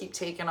people just keep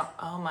taking off.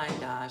 Oh my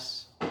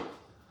gosh.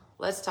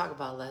 Let's talk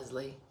about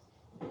Leslie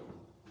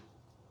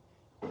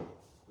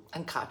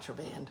and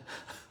contraband.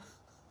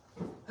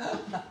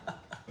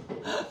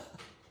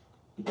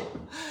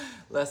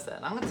 Listen,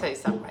 I'm going to tell you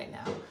something right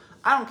now.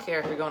 I don't care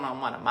if you're going on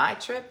one of my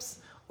trips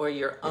or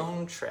your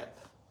own trip.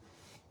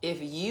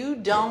 If you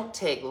don't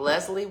take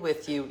Leslie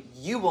with you,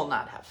 you will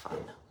not have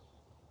fun.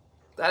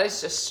 That is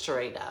just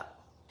straight up.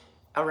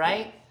 All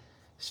right?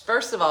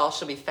 First of all,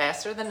 she'll be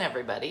faster than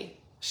everybody.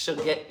 She'll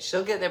get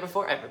there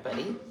before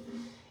everybody.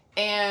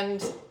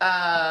 And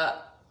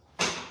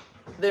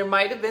there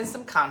might have been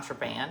some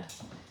contraband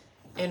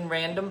in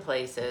random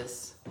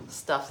places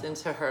stuffed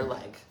into her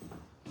leg.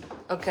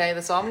 Okay,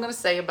 that's all I'm going to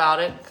say about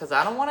it because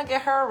I don't want to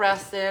get her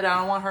arrested. I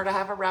don't want her to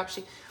have a rap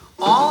sheet.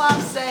 All I'm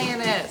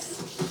saying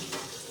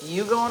is,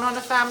 you going on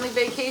a family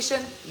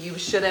vacation, you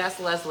should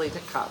ask Leslie to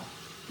come.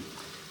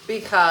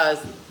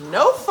 Because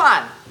no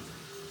fun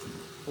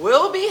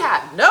will be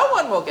had. No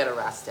one will get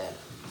arrested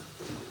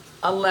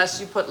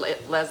unless you put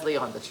Leslie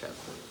on the trip.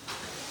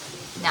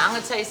 Now, I'm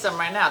going to tell you something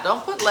right now.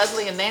 Don't put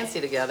Leslie and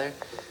Nancy together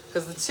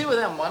because the 2 of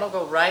them, one will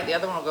go right, the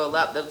other one will go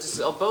left. They'll just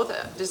go both,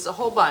 just a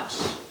whole bunch.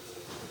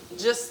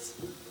 Just,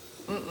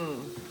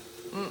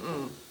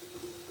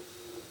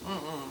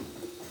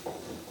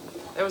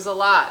 There was a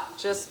lot.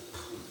 Just,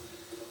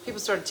 people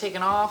started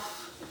taking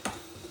off.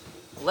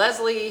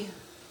 Leslie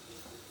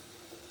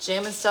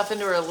jamming stuff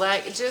into her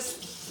leg. It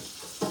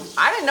just,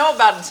 I didn't know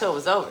about it until it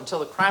was over, until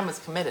the crime was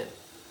committed.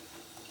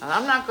 And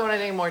I'm not going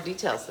into any more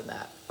details than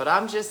that. But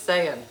I'm just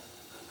saying,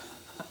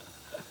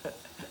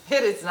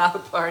 it is not a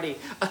party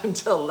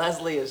until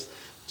Leslie is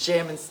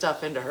jamming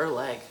stuff into her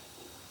leg.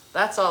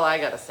 That's all I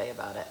got to say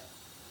about it.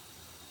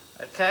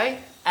 Okay?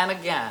 And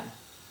again,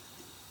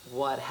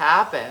 what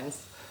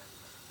happens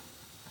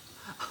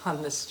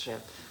on this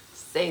trip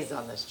stays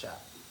on this trip.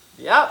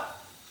 Yep.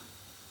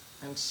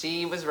 And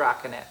she was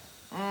rocking it.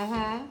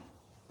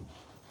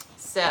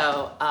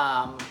 So,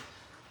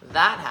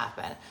 that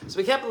happened. So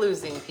we kept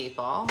losing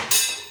people.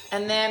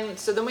 And then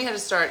we had to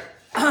start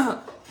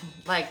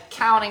like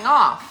counting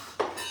off.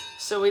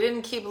 So we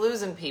didn't keep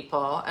losing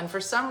people. And for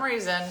some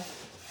reason,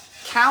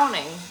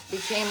 counting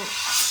became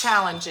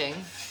challenging,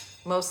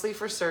 mostly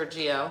for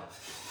Sergio.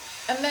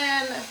 And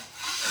then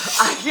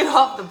I get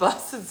off the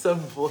bus at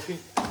some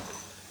point.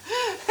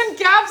 And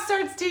Gab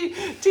starts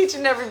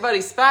teaching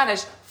everybody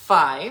Spanish.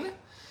 Fine.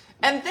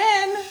 And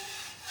then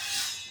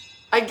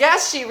I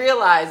guess she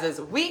realizes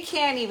we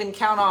can't even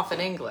count off in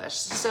English.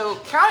 So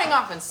counting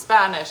off in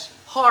Spanish,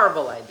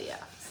 horrible idea.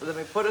 So then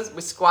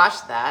we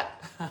squashed that.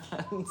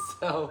 And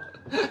so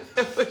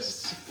it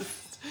was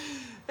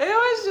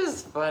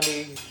just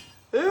funny.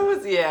 It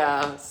was,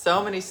 yeah,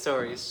 so many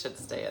stories should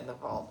stay in the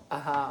vault.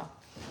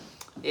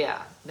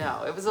 Yeah,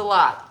 no, it was a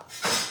lot.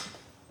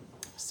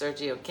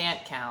 Sergio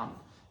can't count.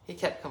 He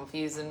kept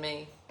confusing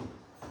me.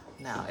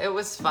 No, it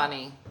was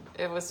funny.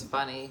 It was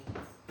funny.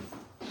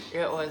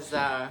 It was,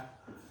 and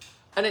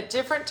at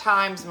different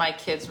times my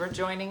kids were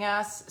joining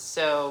us.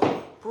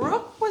 So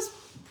Brooke was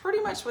pretty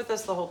much with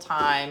us the whole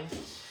time.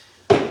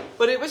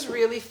 But it was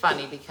really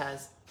funny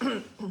because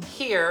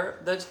here,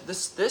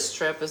 this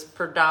trip is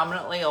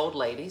predominantly old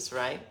ladies,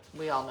 right?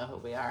 We all know who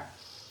we are.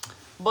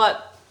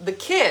 But the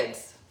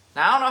kids,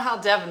 now I don't know how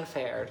Devin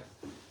fared.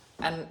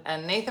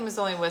 And Nathan was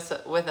only with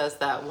us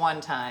that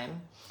one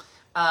time.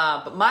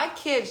 But my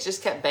kids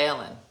just kept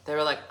bailing. They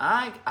were like,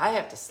 I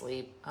have to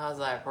sleep. I was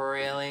like,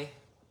 really?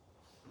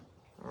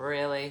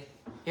 Really?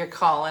 You're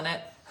calling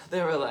it?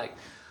 They were like,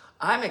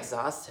 I'm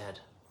exhausted.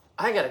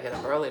 I got to get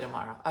up early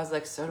tomorrow. I was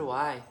like, so do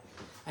I.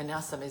 And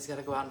now somebody's got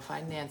to go out and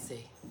find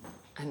Nancy.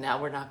 And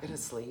now we're not going to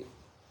sleep.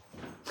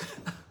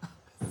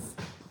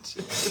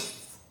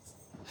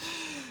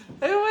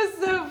 It was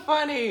so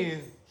funny.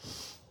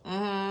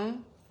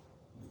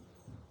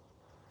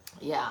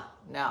 Yeah,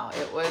 no,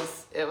 it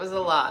was a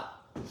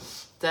lot.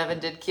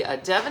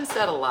 Devin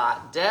said a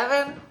lot.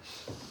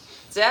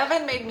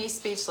 Devin made me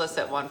speechless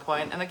at one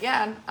point. And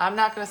again, I'm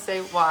not going to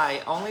say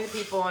why. Only the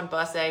people on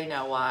bus A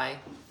know why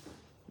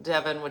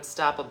Devin would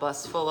stop a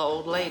bus full of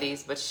old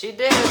ladies, but she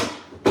did.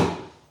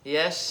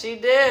 Yes, she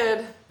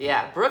did.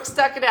 Yeah, Brooke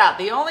stuck it out.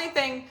 The only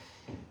thing,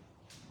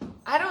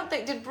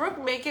 did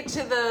Brooke make it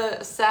to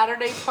the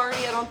Saturday party?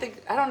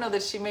 I don't know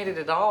that she made it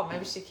at all.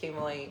 Maybe she came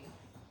late.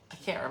 I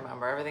can't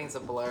remember. Everything's a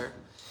blur.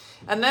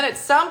 And then at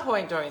some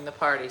point during the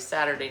party,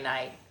 Saturday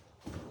night,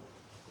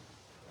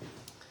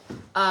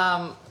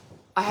 I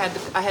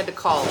had to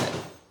call it.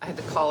 I had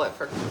to call it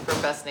for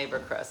Best Neighbor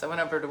Chris. I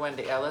went over to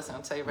Wendy. Listen,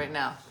 I'll tell you right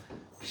now,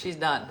 she's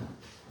done.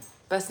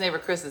 Best Neighbor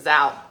Chris is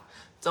out.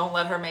 Don't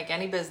let her make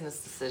any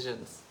business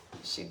decisions.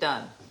 She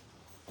done.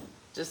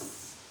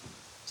 Just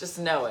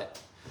know it.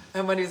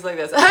 And when he's like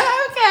this, okay. And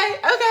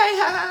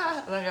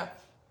I go,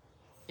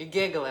 you're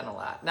giggling a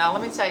lot. Now,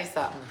 let me tell you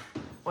something.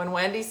 When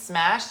Wendy's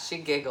smashed, she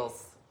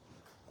giggles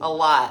a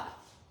lot.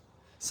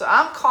 So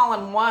I'm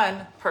calling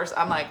one person.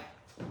 I'm like,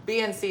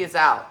 BNC is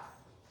out.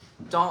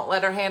 Don't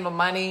let her handle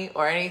money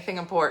or anything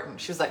important.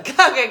 She was like,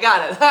 okay,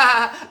 got it.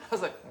 I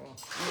was like,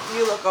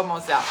 you look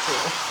almost out too.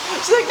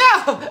 She's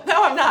like,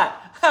 no, I'm not.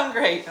 I'm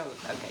great. I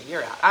was like, okay,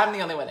 you're out. I'm the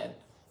only one in.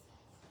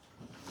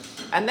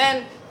 And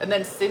then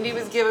Cindy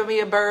was giving me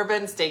a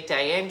bourbon. Steak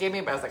Diane gave me,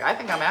 but I was like, I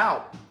think I'm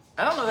out.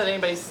 I don't know that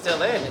anybody's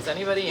still in. Is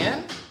anybody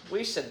in?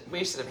 We should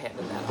have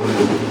handed that on.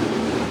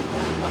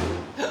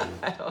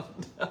 I don't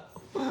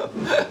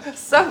know.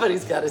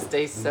 Somebody's got to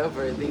stay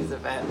sober at these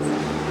events.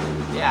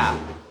 Yeah.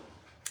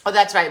 Oh,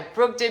 that's right.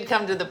 Brooke did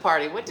come to the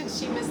party. What did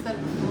she miss that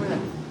before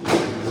that?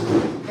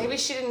 Maybe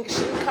she didn't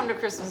come to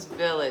Christmas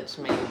Village,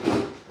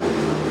 maybe.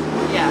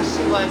 Yeah,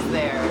 she was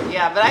there.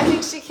 Yeah, but I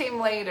think she came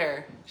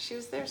later. She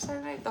was there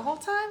Saturday night the whole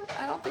time?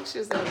 I don't think she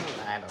was there.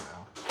 I don't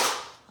know.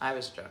 I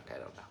was drunk. I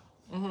don't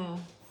know.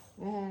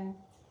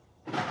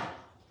 Yeah.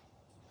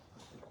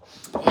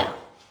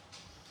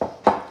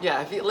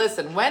 Yeah, if you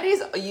listen,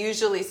 Wendy's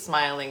usually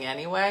smiling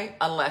anyway,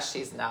 unless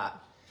she's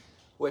not,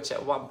 which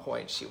at one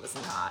point she was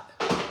not,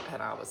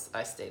 and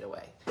I stayed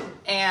away.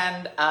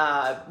 And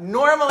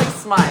normally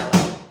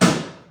smiling.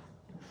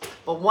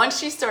 But once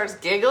she starts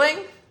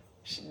giggling,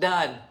 she's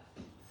done.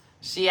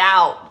 She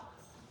out.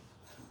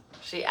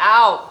 She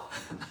out.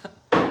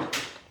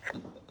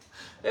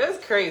 It was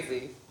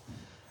crazy.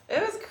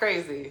 It was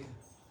crazy.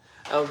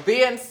 Oh,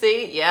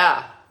 BNC,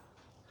 yeah.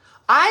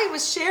 I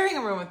was sharing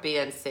a room with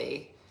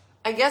BNC.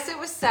 I guess it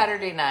was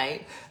Saturday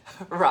night.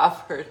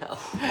 Robert.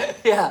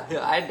 Yeah,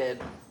 I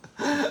did.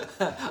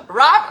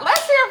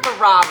 Let's hear it for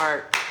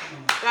Robert.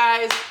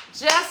 Guys,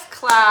 just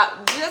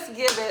clap. Just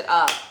give it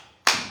up.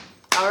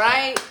 All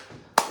right?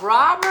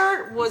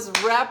 Robert was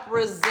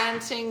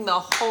representing the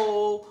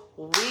whole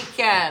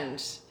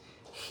weekend.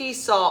 He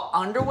saw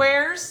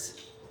underwears,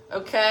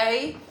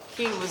 okay?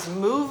 He was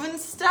moving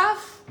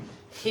stuff.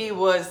 He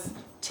was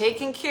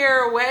taking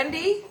care of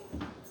Wendy.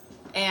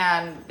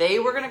 And they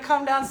were going to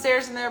come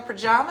downstairs in their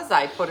pajamas.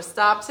 I put a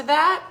stop to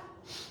that.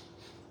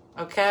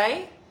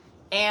 Okay?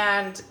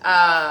 And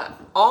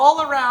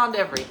all around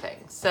everything.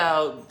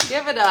 So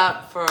give it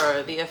up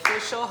for the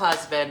official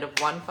husband of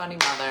One Funny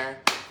Mother,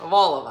 of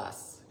all of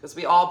us. Because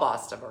we all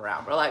bossed him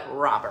around. We're like,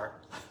 Robert,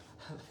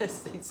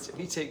 this needs to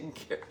be taken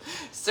care of.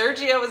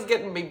 Sergio was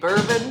getting me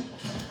bourbon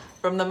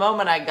from the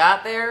moment I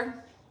got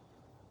there.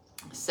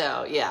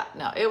 So, yeah,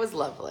 no, it was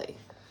lovely.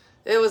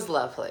 It was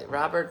lovely.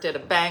 Robert did a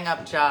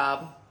bang-up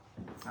job.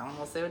 I don't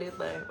want to say what he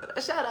think,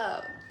 but shut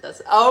up.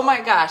 Oh,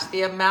 my gosh,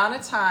 the amount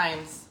of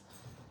times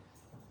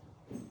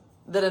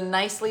that a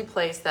nicely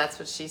placed, that's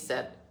what she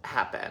said,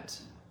 happened.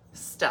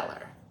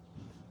 Stellar.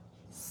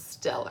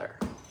 Stellar.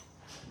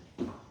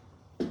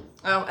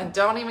 Oh, and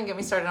don't even get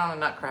me started on a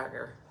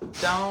nutcracker.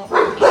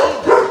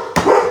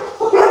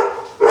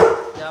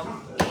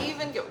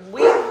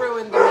 We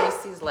ruined the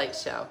Macy's Light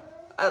Show.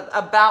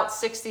 About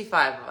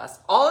 65 of us,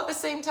 all at the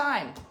same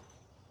time.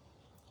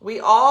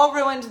 We all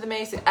ruined the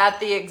Macy's at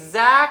the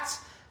exact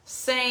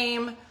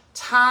same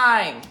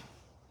time.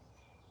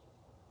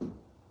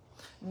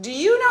 Do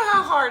you know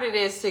how hard it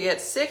is to get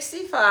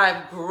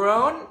 65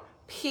 grown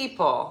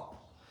people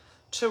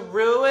to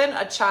ruin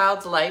a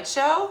child's light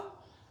show?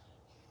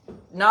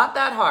 Not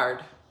that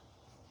hard.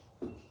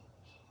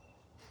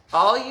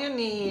 All you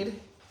need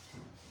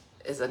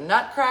is a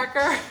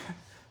nutcracker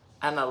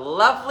and a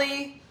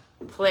lovely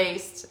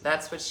placed,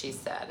 that's what she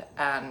said,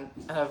 and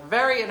a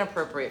very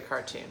inappropriate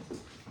cartoon.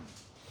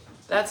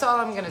 That's all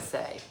I'm going to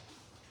say.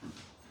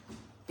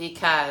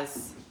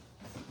 Because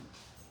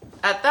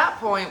at that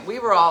point, we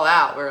were all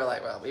out. We were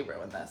like, well, we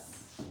ruined this.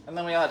 And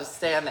then we all had to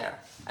stand there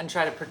and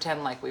try to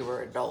pretend like we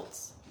were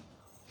adults.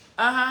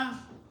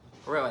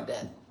 Ruined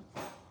it.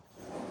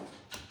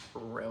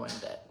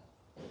 Ruined it.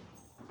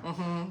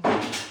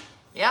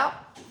 Yep.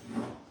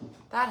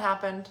 That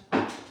happened.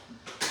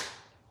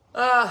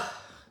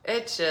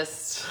 It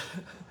just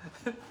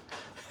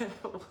it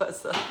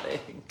was a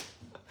thing.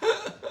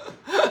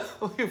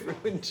 We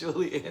ruined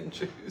Julie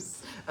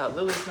Andrews. Oh,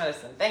 Lily's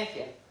Medicine. Thank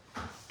you.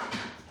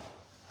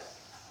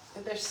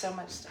 There's so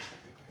much stuff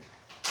everywhere.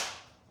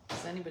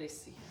 Does anybody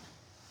see him?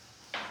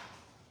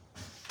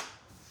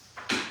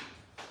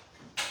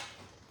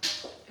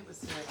 It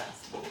was here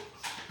last night.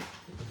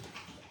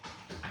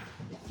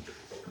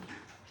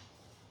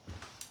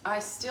 I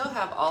still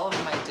have all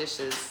of my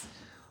dishes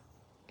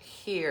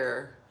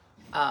here.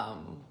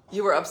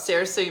 You were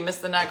upstairs, so you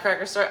missed the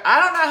Nutcracker story. I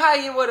don't know how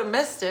you would have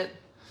missed it.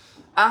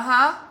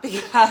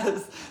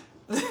 Because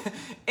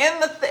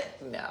in the thing,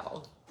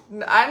 no,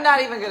 I'm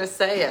not even gonna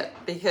say it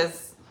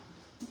because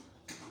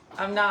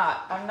I'm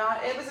not.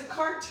 It was a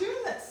cartoon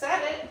that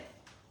said it,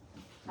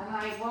 and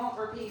I won't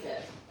repeat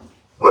it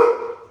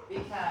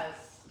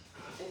because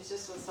it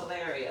just was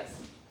hilarious.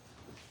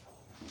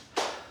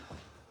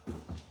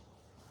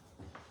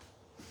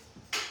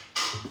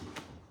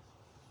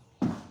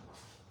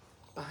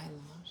 Behind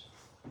the lotion?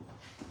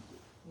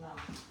 No.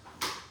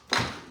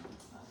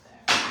 Not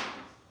there.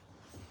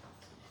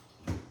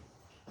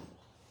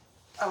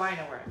 Oh, I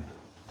know where I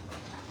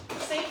got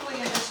it. Safely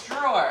in this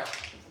drawer.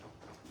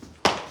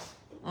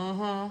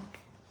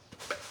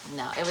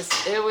 No, it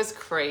was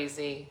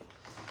crazy.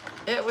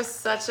 It was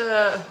such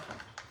a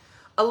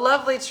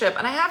lovely trip.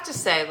 And I have to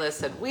say,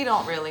 listen, we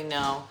don't really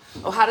know.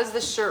 Oh, how does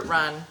this shirt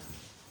run?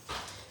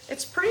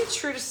 It's pretty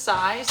true to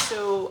size.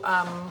 So,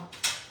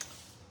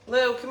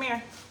 Lou, come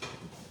here.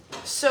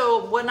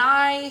 So when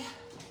I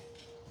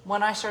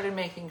started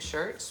making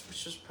shirts,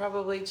 which was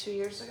probably 2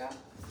 years ago,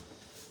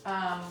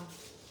 I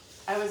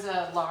was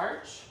a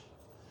large.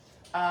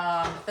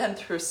 Then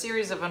through a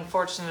series of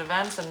unfortunate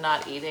events and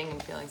not eating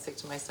and feeling sick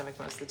to my stomach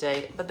most of the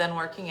day, but then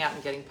working out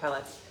and getting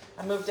pellets,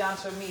 I moved down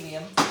to a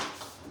medium.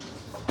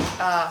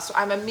 So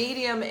I'm a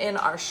medium in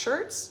our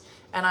shirts,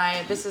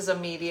 and this is a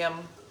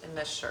medium in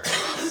this shirt.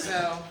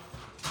 So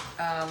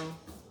I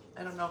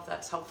don't know if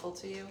that's helpful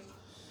to you.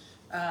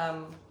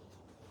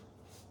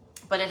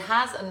 But it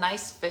has a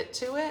nice fit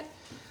to it.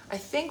 I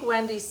think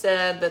Wendy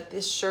said that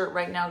this shirt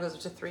right now goes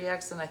to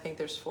 3X, and I think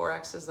there's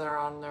 4Xs that are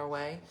on their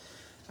way.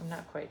 I'm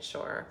not quite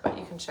sure, but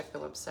you can check the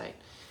website.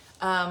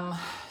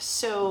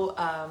 So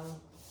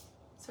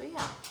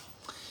yeah.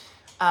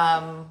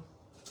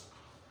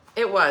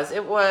 It was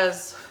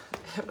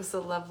a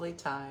lovely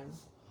time.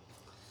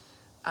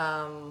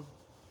 I'm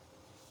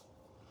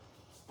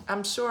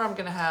sure I'm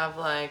gonna have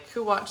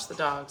who watched the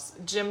dogs?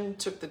 Jim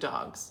took the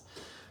dogs.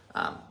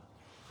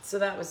 So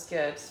that was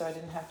good. So I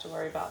didn't have to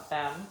worry about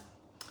them.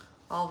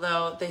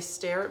 Although they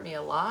stare at me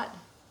a lot.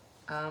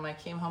 I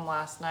came home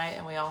last night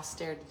and we all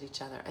stared at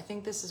each other. I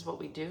think this is what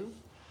we do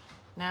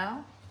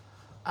now.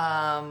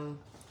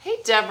 Hey,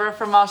 Deborah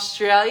from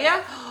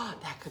Australia.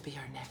 That could be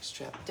our next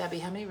trip. Debbie,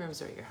 how many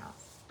rooms are at your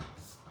house?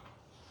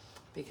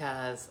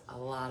 Because a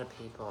lot of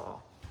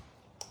people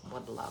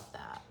would love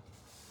that.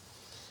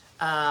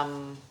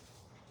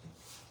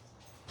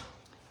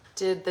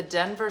 Did the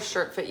Denver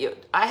shirt fit you?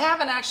 I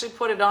haven't actually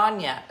put it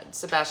on yet,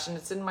 Sebastian.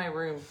 It's in my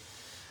room.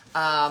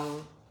 I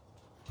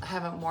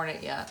haven't worn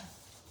it yet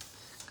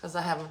because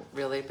I haven't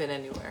really been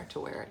anywhere to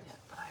wear it yet,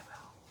 but I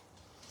will.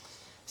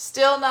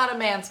 Still not a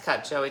man's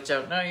cut, Joey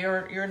Joe. No,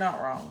 you're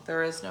not wrong.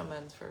 There is no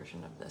men's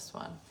version of this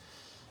one.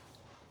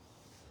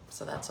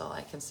 So that's all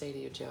I can say to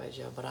you, Joey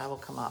Joe, but I will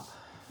come up.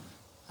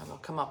 I will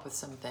come up with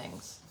some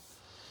things.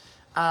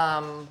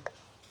 I've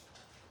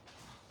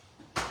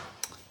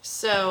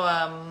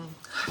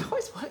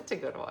always wanted to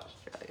go to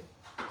Australia.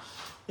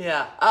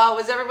 Yeah. Oh,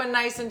 was everyone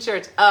nice in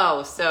church?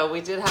 Oh, so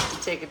we did have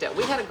to take a day.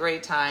 We had a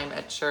great time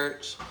at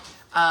church.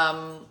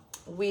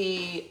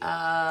 We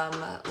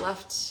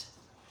left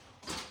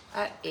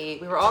at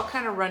 8. We were all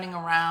kind of running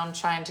around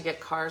trying to get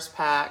cars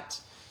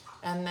packed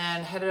and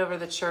then headed over to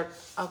the church.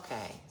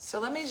 Okay, so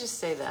let me just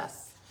say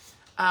this.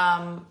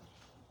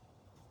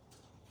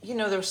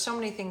 There's so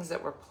many things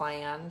that were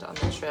planned on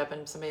the trip,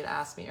 and somebody had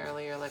asked me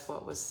earlier,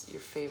 what was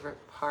your favorite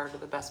part or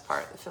the best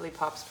part? The Philly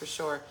Pops for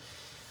sure.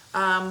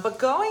 But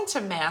going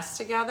to Mass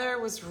together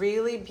was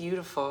really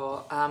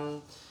beautiful.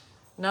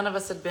 None of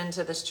us had been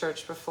to this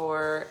church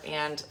before,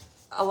 and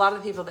a lot of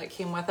the people that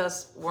came with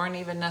us weren't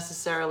even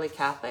necessarily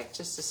Catholic,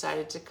 just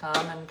decided to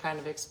come and kind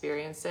of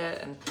experience it,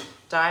 and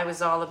Di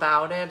was all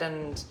about it,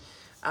 and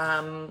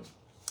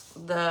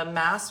the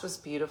Mass was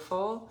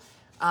beautiful.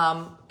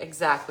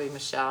 Exactly,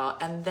 Michelle.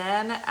 And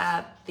then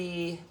I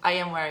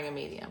am wearing a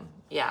medium.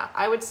 Yeah,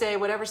 I would say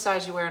whatever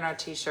size you wear in our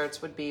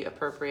t-shirts would be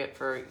appropriate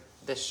for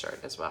this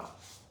shirt as well.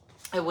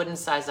 I wouldn't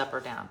size up or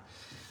down.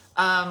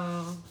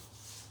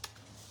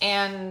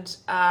 And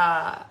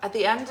at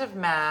the end of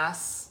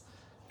Mass,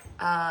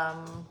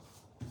 the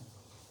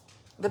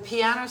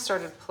piano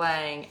started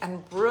playing,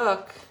 and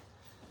Brooke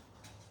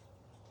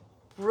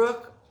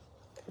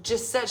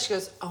just said, she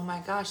goes, "Oh my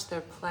gosh,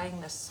 they're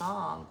playing this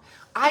song."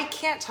 I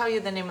can't tell you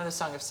the name of the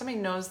song. If somebody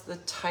knows the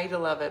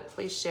title of it,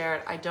 please share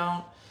it. I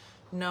don't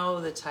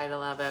know the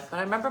title of it, but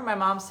I remember my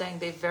mom saying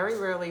they very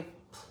rarely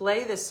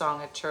play this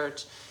song at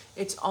church.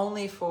 It's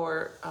only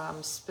for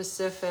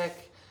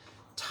specific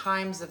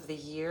times of the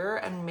year,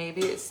 and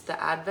maybe it's the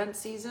Advent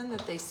season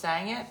that they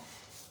sang it,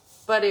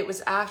 but it was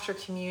after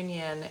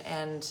communion,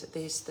 and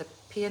the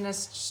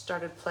pianist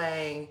started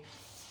playing,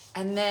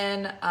 and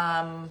then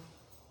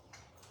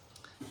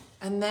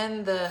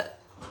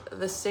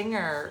the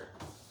singer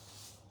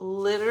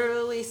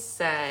literally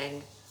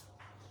sang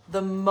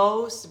the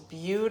most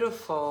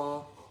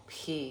beautiful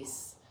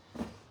piece.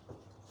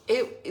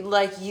 It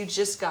like you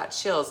just got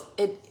chills.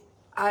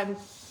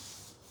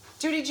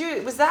 Judy,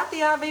 was that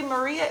the Ave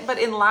Maria, but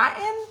in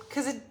Latin?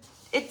 Because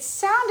it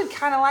sounded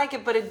kind of like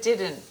it, but it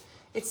didn't.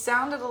 It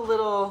sounded a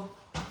little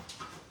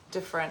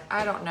different.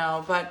 I don't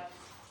know, but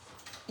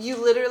you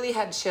literally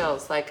had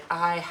chills. Like,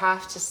 I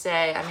have to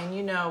say, I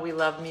mean, we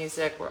love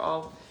music. We're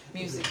all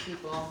music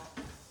people.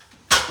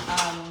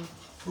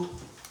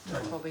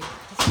 Colby,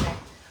 that's okay.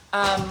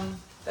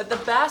 But the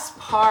best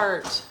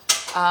part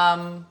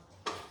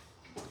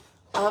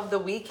of the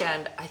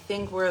weekend, I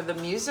think, were the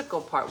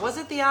musical part. Was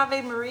it the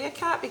Ave Maria,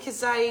 Cat?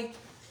 Because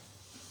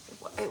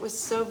it was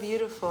so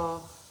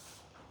beautiful.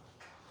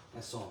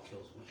 That song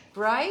kills me.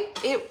 Right?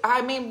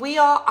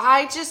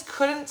 I just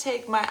couldn't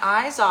take my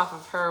eyes off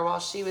of her while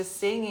she was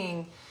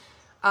singing.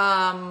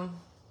 I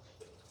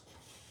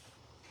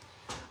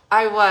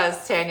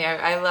was, Tanya.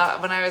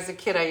 When I was a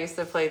kid, I used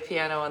to play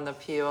piano on the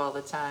pew all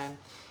the time.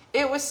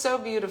 It was so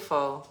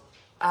beautiful.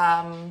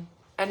 And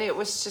it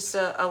was just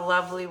a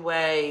lovely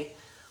way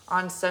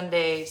on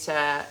Sunday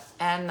to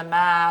end the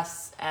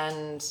Mass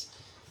and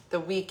the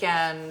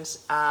weekend.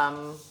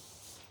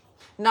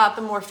 Not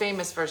the more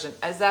famous version.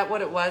 Is that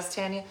what it was,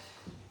 Tanya?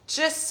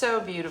 Just so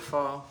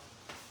beautiful.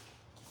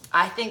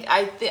 I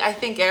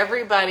think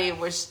everybody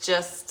was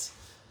just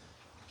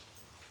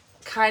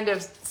kind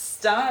of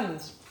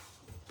stunned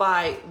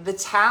by the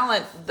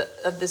talent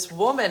of this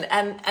woman,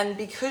 and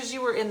because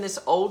you were in this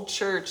old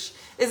church,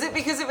 is it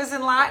because it was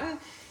in Latin,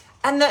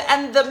 and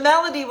the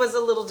melody was a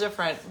little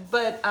different,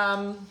 but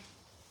I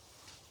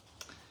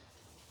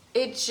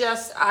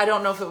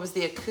don't know if it was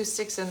the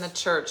acoustics in the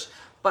church,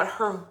 but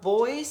her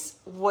voice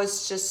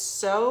was just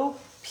so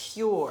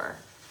pure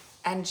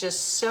and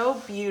just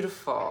so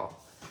beautiful.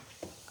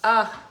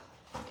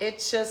 It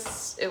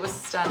was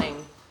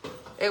stunning.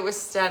 It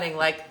was stunning,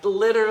 like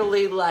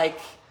literally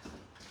like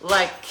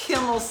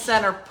Kimmel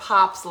Center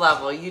Pops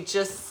level. You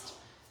just,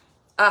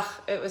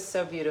 it was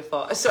so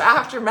beautiful. So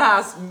after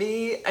Mass,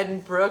 me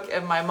and Brooke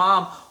and my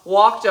mom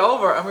walked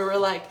over and we were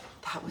like,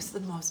 that was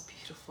the most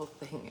beautiful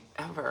thing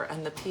ever.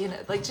 And the piano,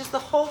 like just the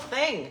whole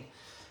thing.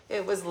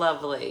 It was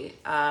lovely.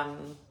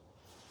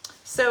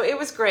 So it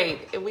was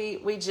great.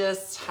 We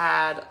just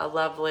had a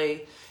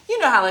lovely, you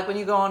know how like when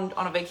you go on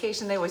a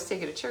vacation, they always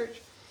take you to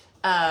church.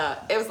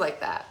 It was like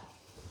that.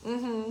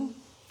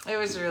 It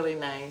was really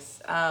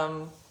nice.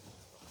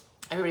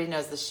 Everybody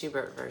knows the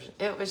Schubert version.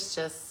 It was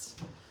just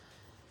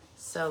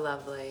so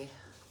lovely.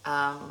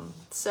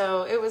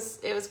 So it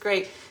was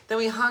great. Then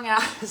we hung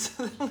out.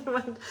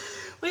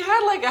 We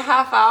had like a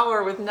half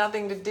hour with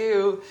nothing to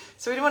do.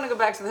 So we didn't want to go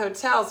back to the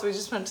hotel. So we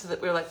just went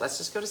we were like, let's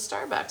just go to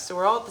Starbucks. So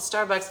we're all at the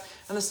Starbucks,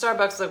 and the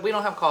Starbucks was like, we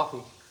don't have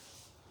coffee.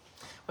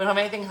 We don't have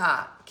anything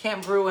hot.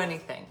 Can't brew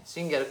anything.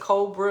 So you can get a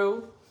cold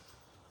brew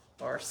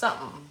or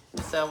something.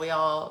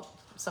 So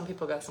some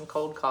people got some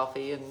cold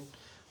coffee, and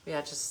we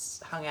had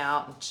just hung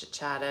out and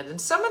chit-chatted.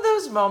 And some of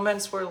those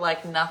moments were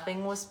like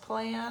nothing was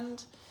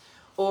planned,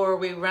 or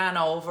we ran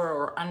over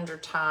or under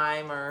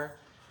time, or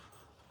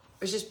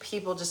it was just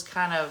people just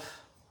kind of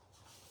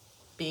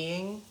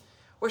being,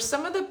 were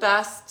some of the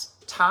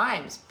best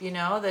times,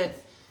 that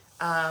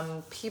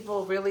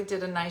people really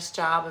did a nice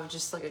job of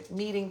just like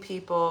meeting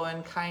people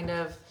and kind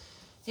of,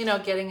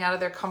 getting out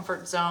of their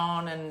comfort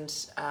zone. And,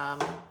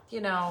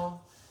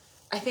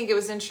 I think it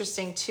was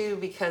interesting too,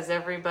 because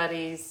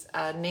everybody's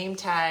name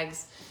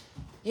tags,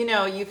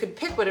 you could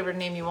pick whatever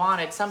name you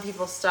wanted. Some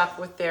people stuck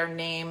with their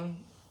name,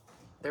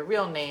 their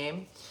real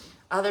name.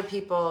 Other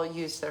people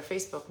used their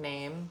Facebook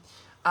name.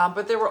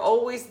 But there were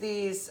always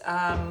these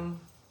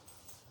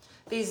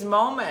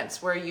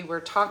moments where you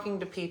were talking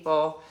to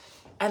people,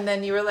 and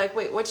then you were like,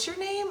 wait, what's your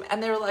name?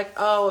 And they were like,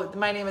 oh,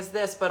 my name is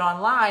this, but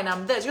online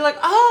I'm this. You're like,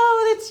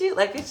 oh, that's you.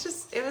 Like,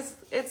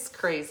 it's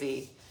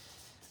crazy.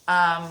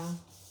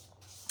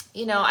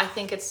 I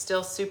think it's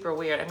still super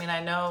weird. I mean,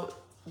 I know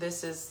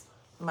this is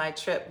my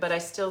trip, but I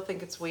still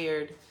think it's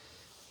weird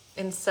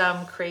in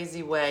some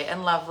crazy way,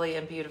 and lovely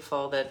and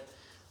beautiful that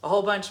a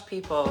whole bunch of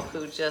people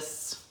who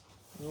just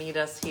meet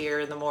us here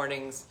in the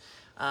mornings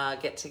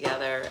get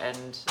together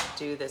and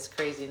do this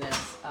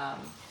craziness.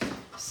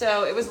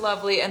 So it was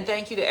lovely, and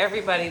thank you to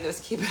everybody that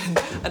was keeping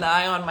an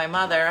eye on my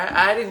mother.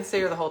 I didn't see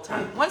her the whole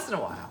time. Once in a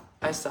while,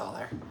 I saw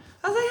her.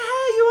 I was like,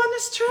 hey, you on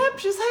this trip?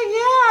 She was like,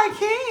 yeah, I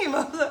came.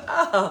 I was like,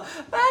 oh,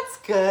 that's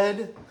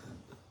good.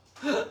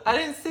 I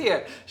didn't see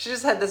her. She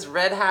just had this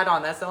red hat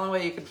on. That's the only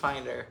way you could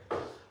find her.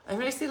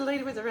 Everybody see the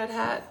lady with the red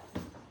hat?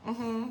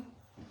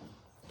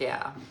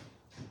 Yeah.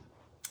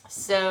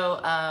 So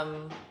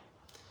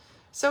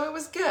it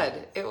was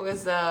good. It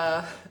was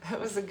a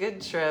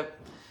good trip.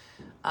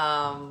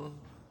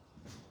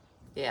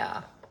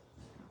 Yeah.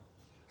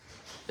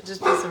 It'd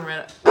just be some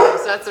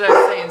so that's what I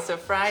was saying. So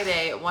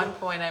Friday, at one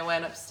point, I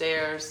went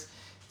upstairs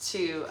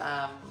to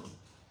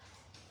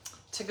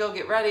go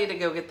get ready, to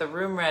go get the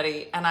room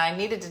ready, and I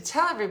needed to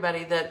tell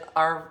everybody that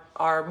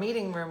our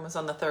meeting room was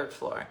on the 3rd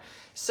floor.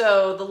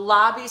 So the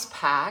lobby's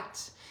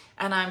packed,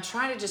 And I'm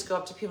trying to just go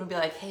up to people and be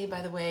like, hey,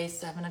 by the way,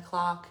 7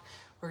 o'clock,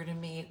 we're gonna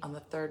meet on the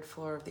 3rd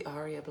floor of the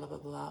Aria, blah, blah,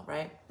 blah,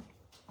 right?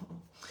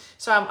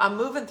 So I'm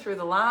moving through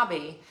the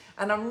lobby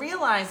and I'm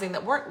realizing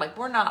that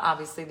we're not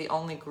obviously the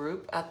only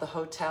group at the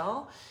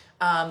hotel.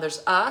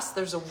 There's us,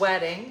 there's a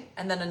wedding,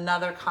 and then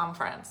another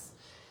conference.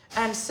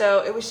 And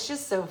so it was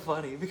just so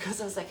funny because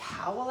I was like,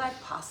 how will I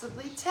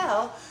possibly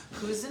tell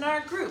who's in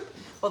our group?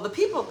 Well, the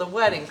people at the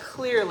wedding,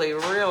 clearly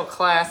real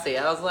classy.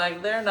 I was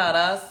like, they're not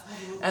us.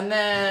 And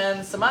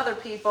then some other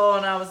people,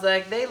 and I was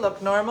like, they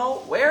look normal.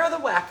 Where are the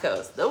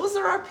wackos? Those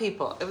are our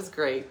people. It was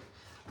great.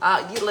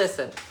 You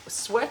listen,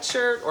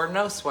 sweatshirt or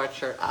no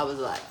sweatshirt, I was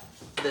like,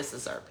 this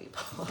is our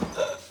people.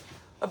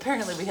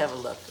 Apparently we have a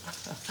look.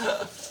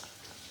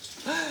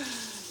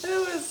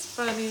 It was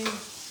funny.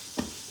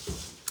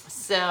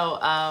 So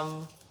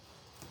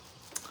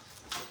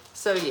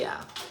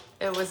yeah,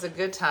 it was a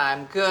good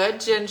time. Good,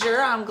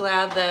 Ginger. I'm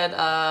glad that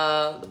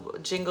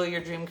Jingle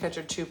Your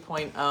Dreamcatcher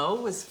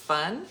 2.0 was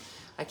fun.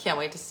 I can't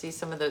wait to see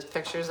some of those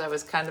pictures. I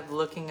was kind of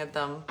looking at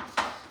them,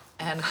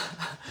 and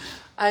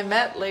I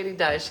met Lady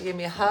Di. She gave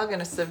me a hug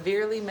and a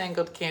severely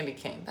mangled candy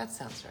cane. That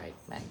sounds right,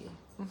 Maggie.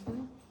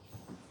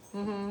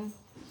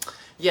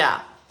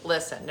 Yeah.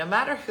 Listen, no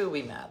matter who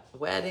we met,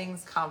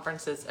 weddings,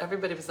 conferences,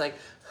 everybody was like,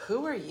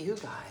 who are you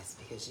guys?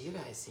 Because you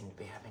guys seem to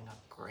be having a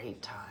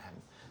great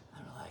time.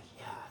 And we're like,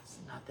 yeah, it's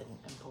nothing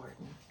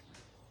important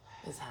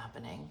is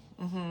happening.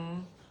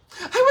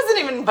 I wasn't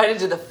even invited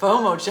to the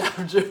FOMO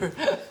chapter.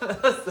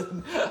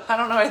 Listen, I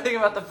don't know anything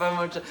about the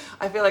FOMO chapter.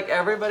 I feel like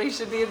everybody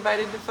should be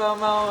invited to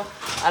FOMO.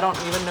 I don't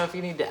even know if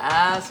you need to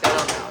ask. I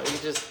don't know.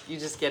 You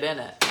just get in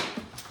it.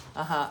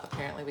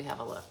 Apparently we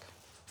have a look.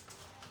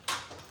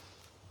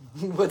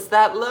 What's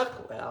that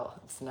look? Well,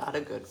 it's not a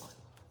good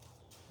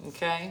one.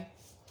 Okay?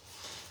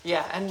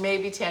 Yeah, and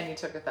maybe Tanya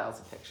took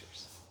 1,000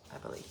 pictures. I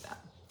believe that.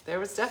 There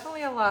was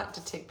definitely a lot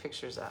to take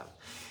pictures of.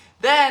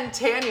 Then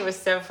Tanya was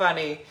so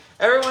funny.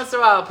 Every once in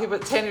a while,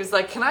 Tanya was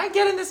like, can I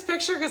get in this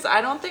picture? Because I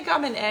don't think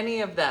I'm in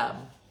any of them.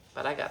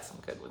 But I got some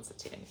good ones of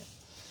Tanya.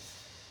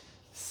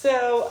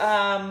 So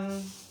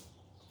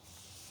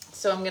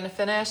I'm going to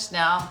finish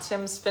now.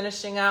 Tim's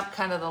finishing up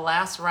kind of the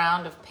last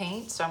round of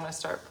paint. So I'm going to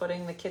start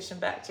putting the kitchen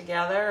back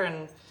together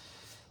and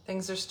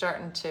things are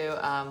starting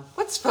to,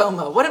 what's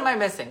FOMO? What am I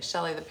missing?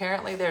 Shelly,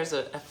 apparently there's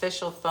an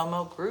official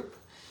FOMO group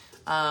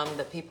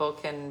that people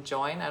can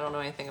join. I don't know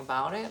anything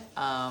about it.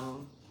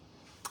 All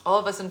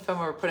of us in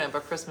FOMO were putting up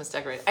a Christmas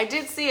decoration. I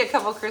did see a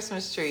couple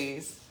Christmas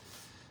trees.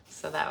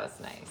 So that was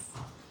nice.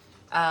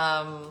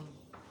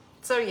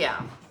 So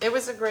yeah, it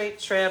was a great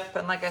trip.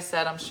 And like I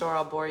said, I'm sure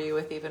I'll bore you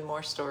with even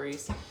more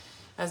stories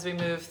as we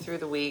move through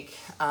the week.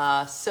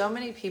 So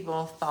many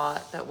people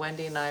thought that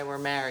Wendy and I were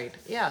married.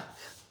 Yeah,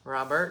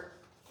 Robert,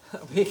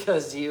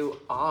 because you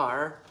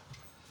are.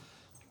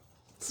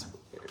 It's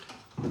weird.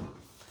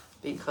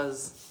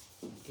 Because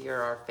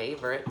you're our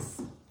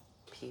favorites,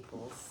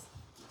 peoples.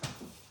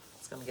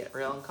 It's gonna get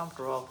real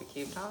uncomfortable if we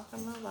keep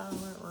talking about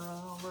it,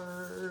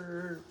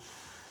 Robert.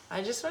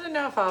 I just want to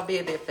know if I'll be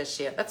the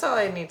officiant. That's all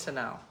I need to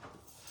know.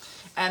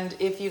 And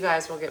if you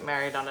guys will get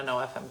married on an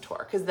OFM tour,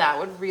 because that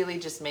would really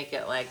just make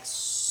it like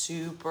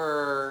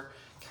super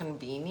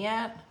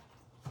convenient.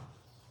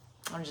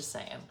 I'm just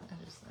saying.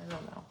 I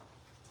don't know.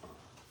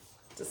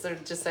 They're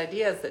just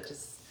ideas that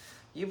just,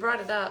 you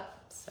brought it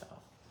up, so.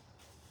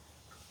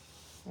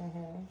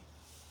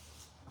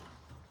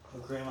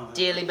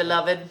 Dearly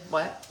beloved,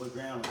 what? Would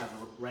Grandma have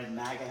a red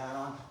MAGA hat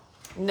on?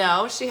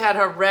 No, she had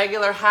her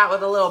regular hat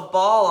with a little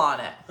ball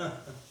on it.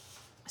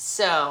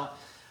 So,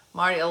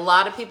 Marty, a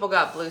lot of people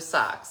got blue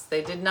socks.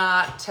 They did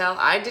not tell,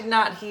 I did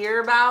not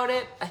hear about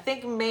it. I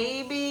think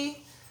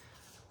maybe,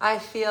 I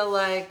feel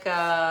like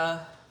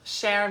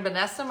Sharon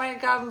Vanessa might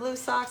have gotten blue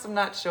socks. I'm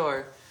not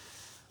sure.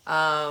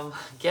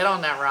 Get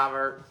on that,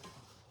 Robert.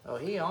 Oh,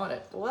 he on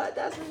it. What?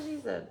 That's what she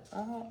said.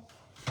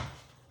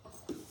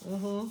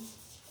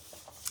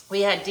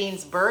 We had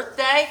Dean's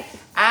birthday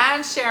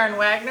and Sharon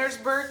Wagner's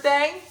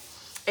birthday.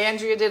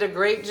 Andrea did a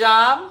great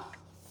job.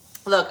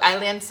 Look,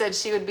 Eileen said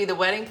she would be the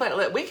wedding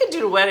planner. We could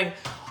do the wedding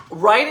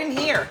right in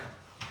here.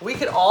 We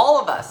could, all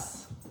of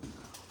us,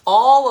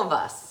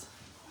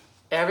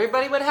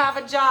 everybody would have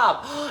a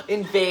job.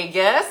 In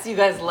Vegas, you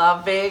guys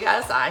love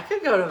Vegas. I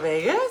could go to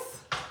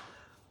Vegas.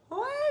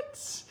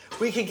 What?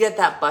 We could get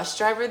that bus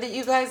driver that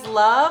you guys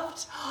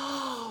loved.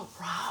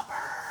 Robert.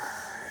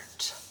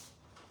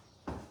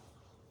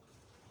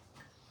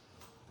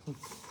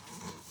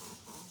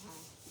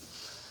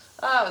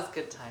 Oh, it was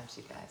good times,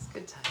 you guys.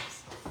 Good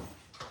times.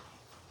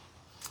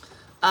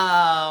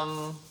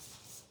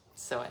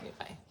 So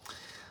anyway.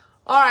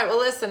 All right, well,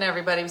 listen,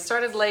 everybody. We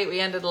started late.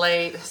 We ended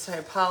late. So I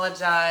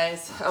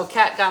apologize. Oh,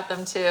 Kat got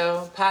them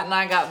too. Pat and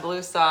I got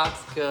blue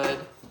socks. Good.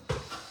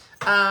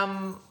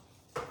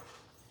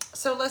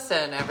 So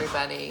listen,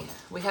 everybody.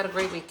 We had a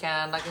great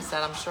weekend. Like I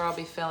said, I'm sure I'll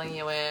be filling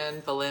you in.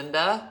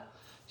 Belinda,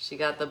 she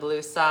got the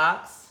blue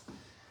socks.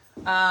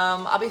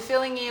 I'll be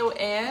filling you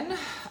in.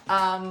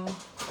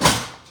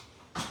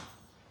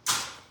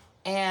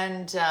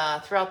 And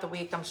throughout the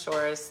week, I'm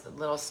sure as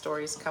little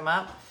stories come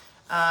up.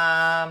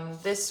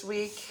 This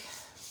week,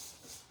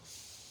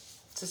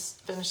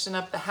 just finishing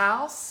up the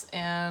house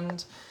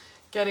and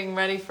getting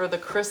ready for the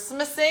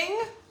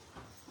Christmasing.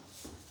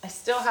 I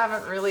still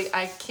haven't really,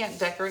 I can't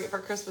decorate for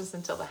Christmas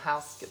until the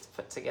house gets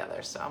put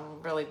together, so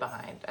I'm really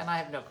behind. And I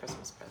have no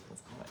Christmas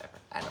presents, whatever,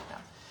 I don't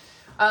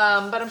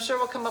know. But I'm sure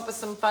we'll come up with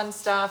some fun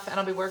stuff, and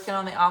I'll be working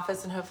on the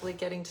office and hopefully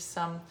getting to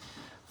some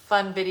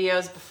fun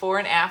videos before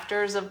and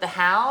afters of the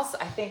house.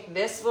 I think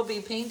this will be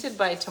painted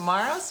by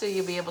tomorrow, so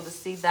you'll be able to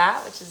see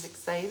that, which is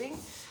exciting.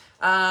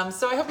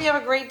 So I hope you have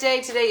a great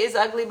day. Today is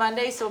Ugly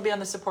Monday, so we'll be on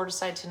the supporter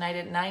side tonight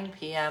at 9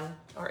 p.m.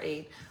 or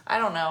 8. I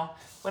don't know.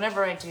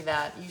 Whenever I do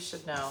that, you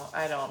should know.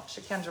 I don't.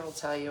 Shakendra will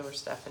tell you, or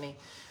Stephanie.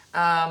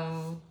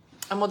 And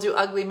we'll do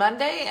Ugly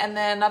Monday, and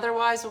then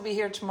otherwise we'll be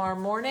here tomorrow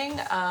morning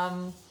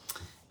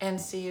and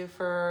see you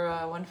for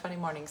One Funny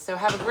Morning. So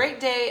have a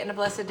great day and a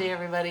blessed day,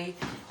 everybody,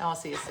 and we'll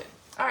see you soon.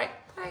 All right.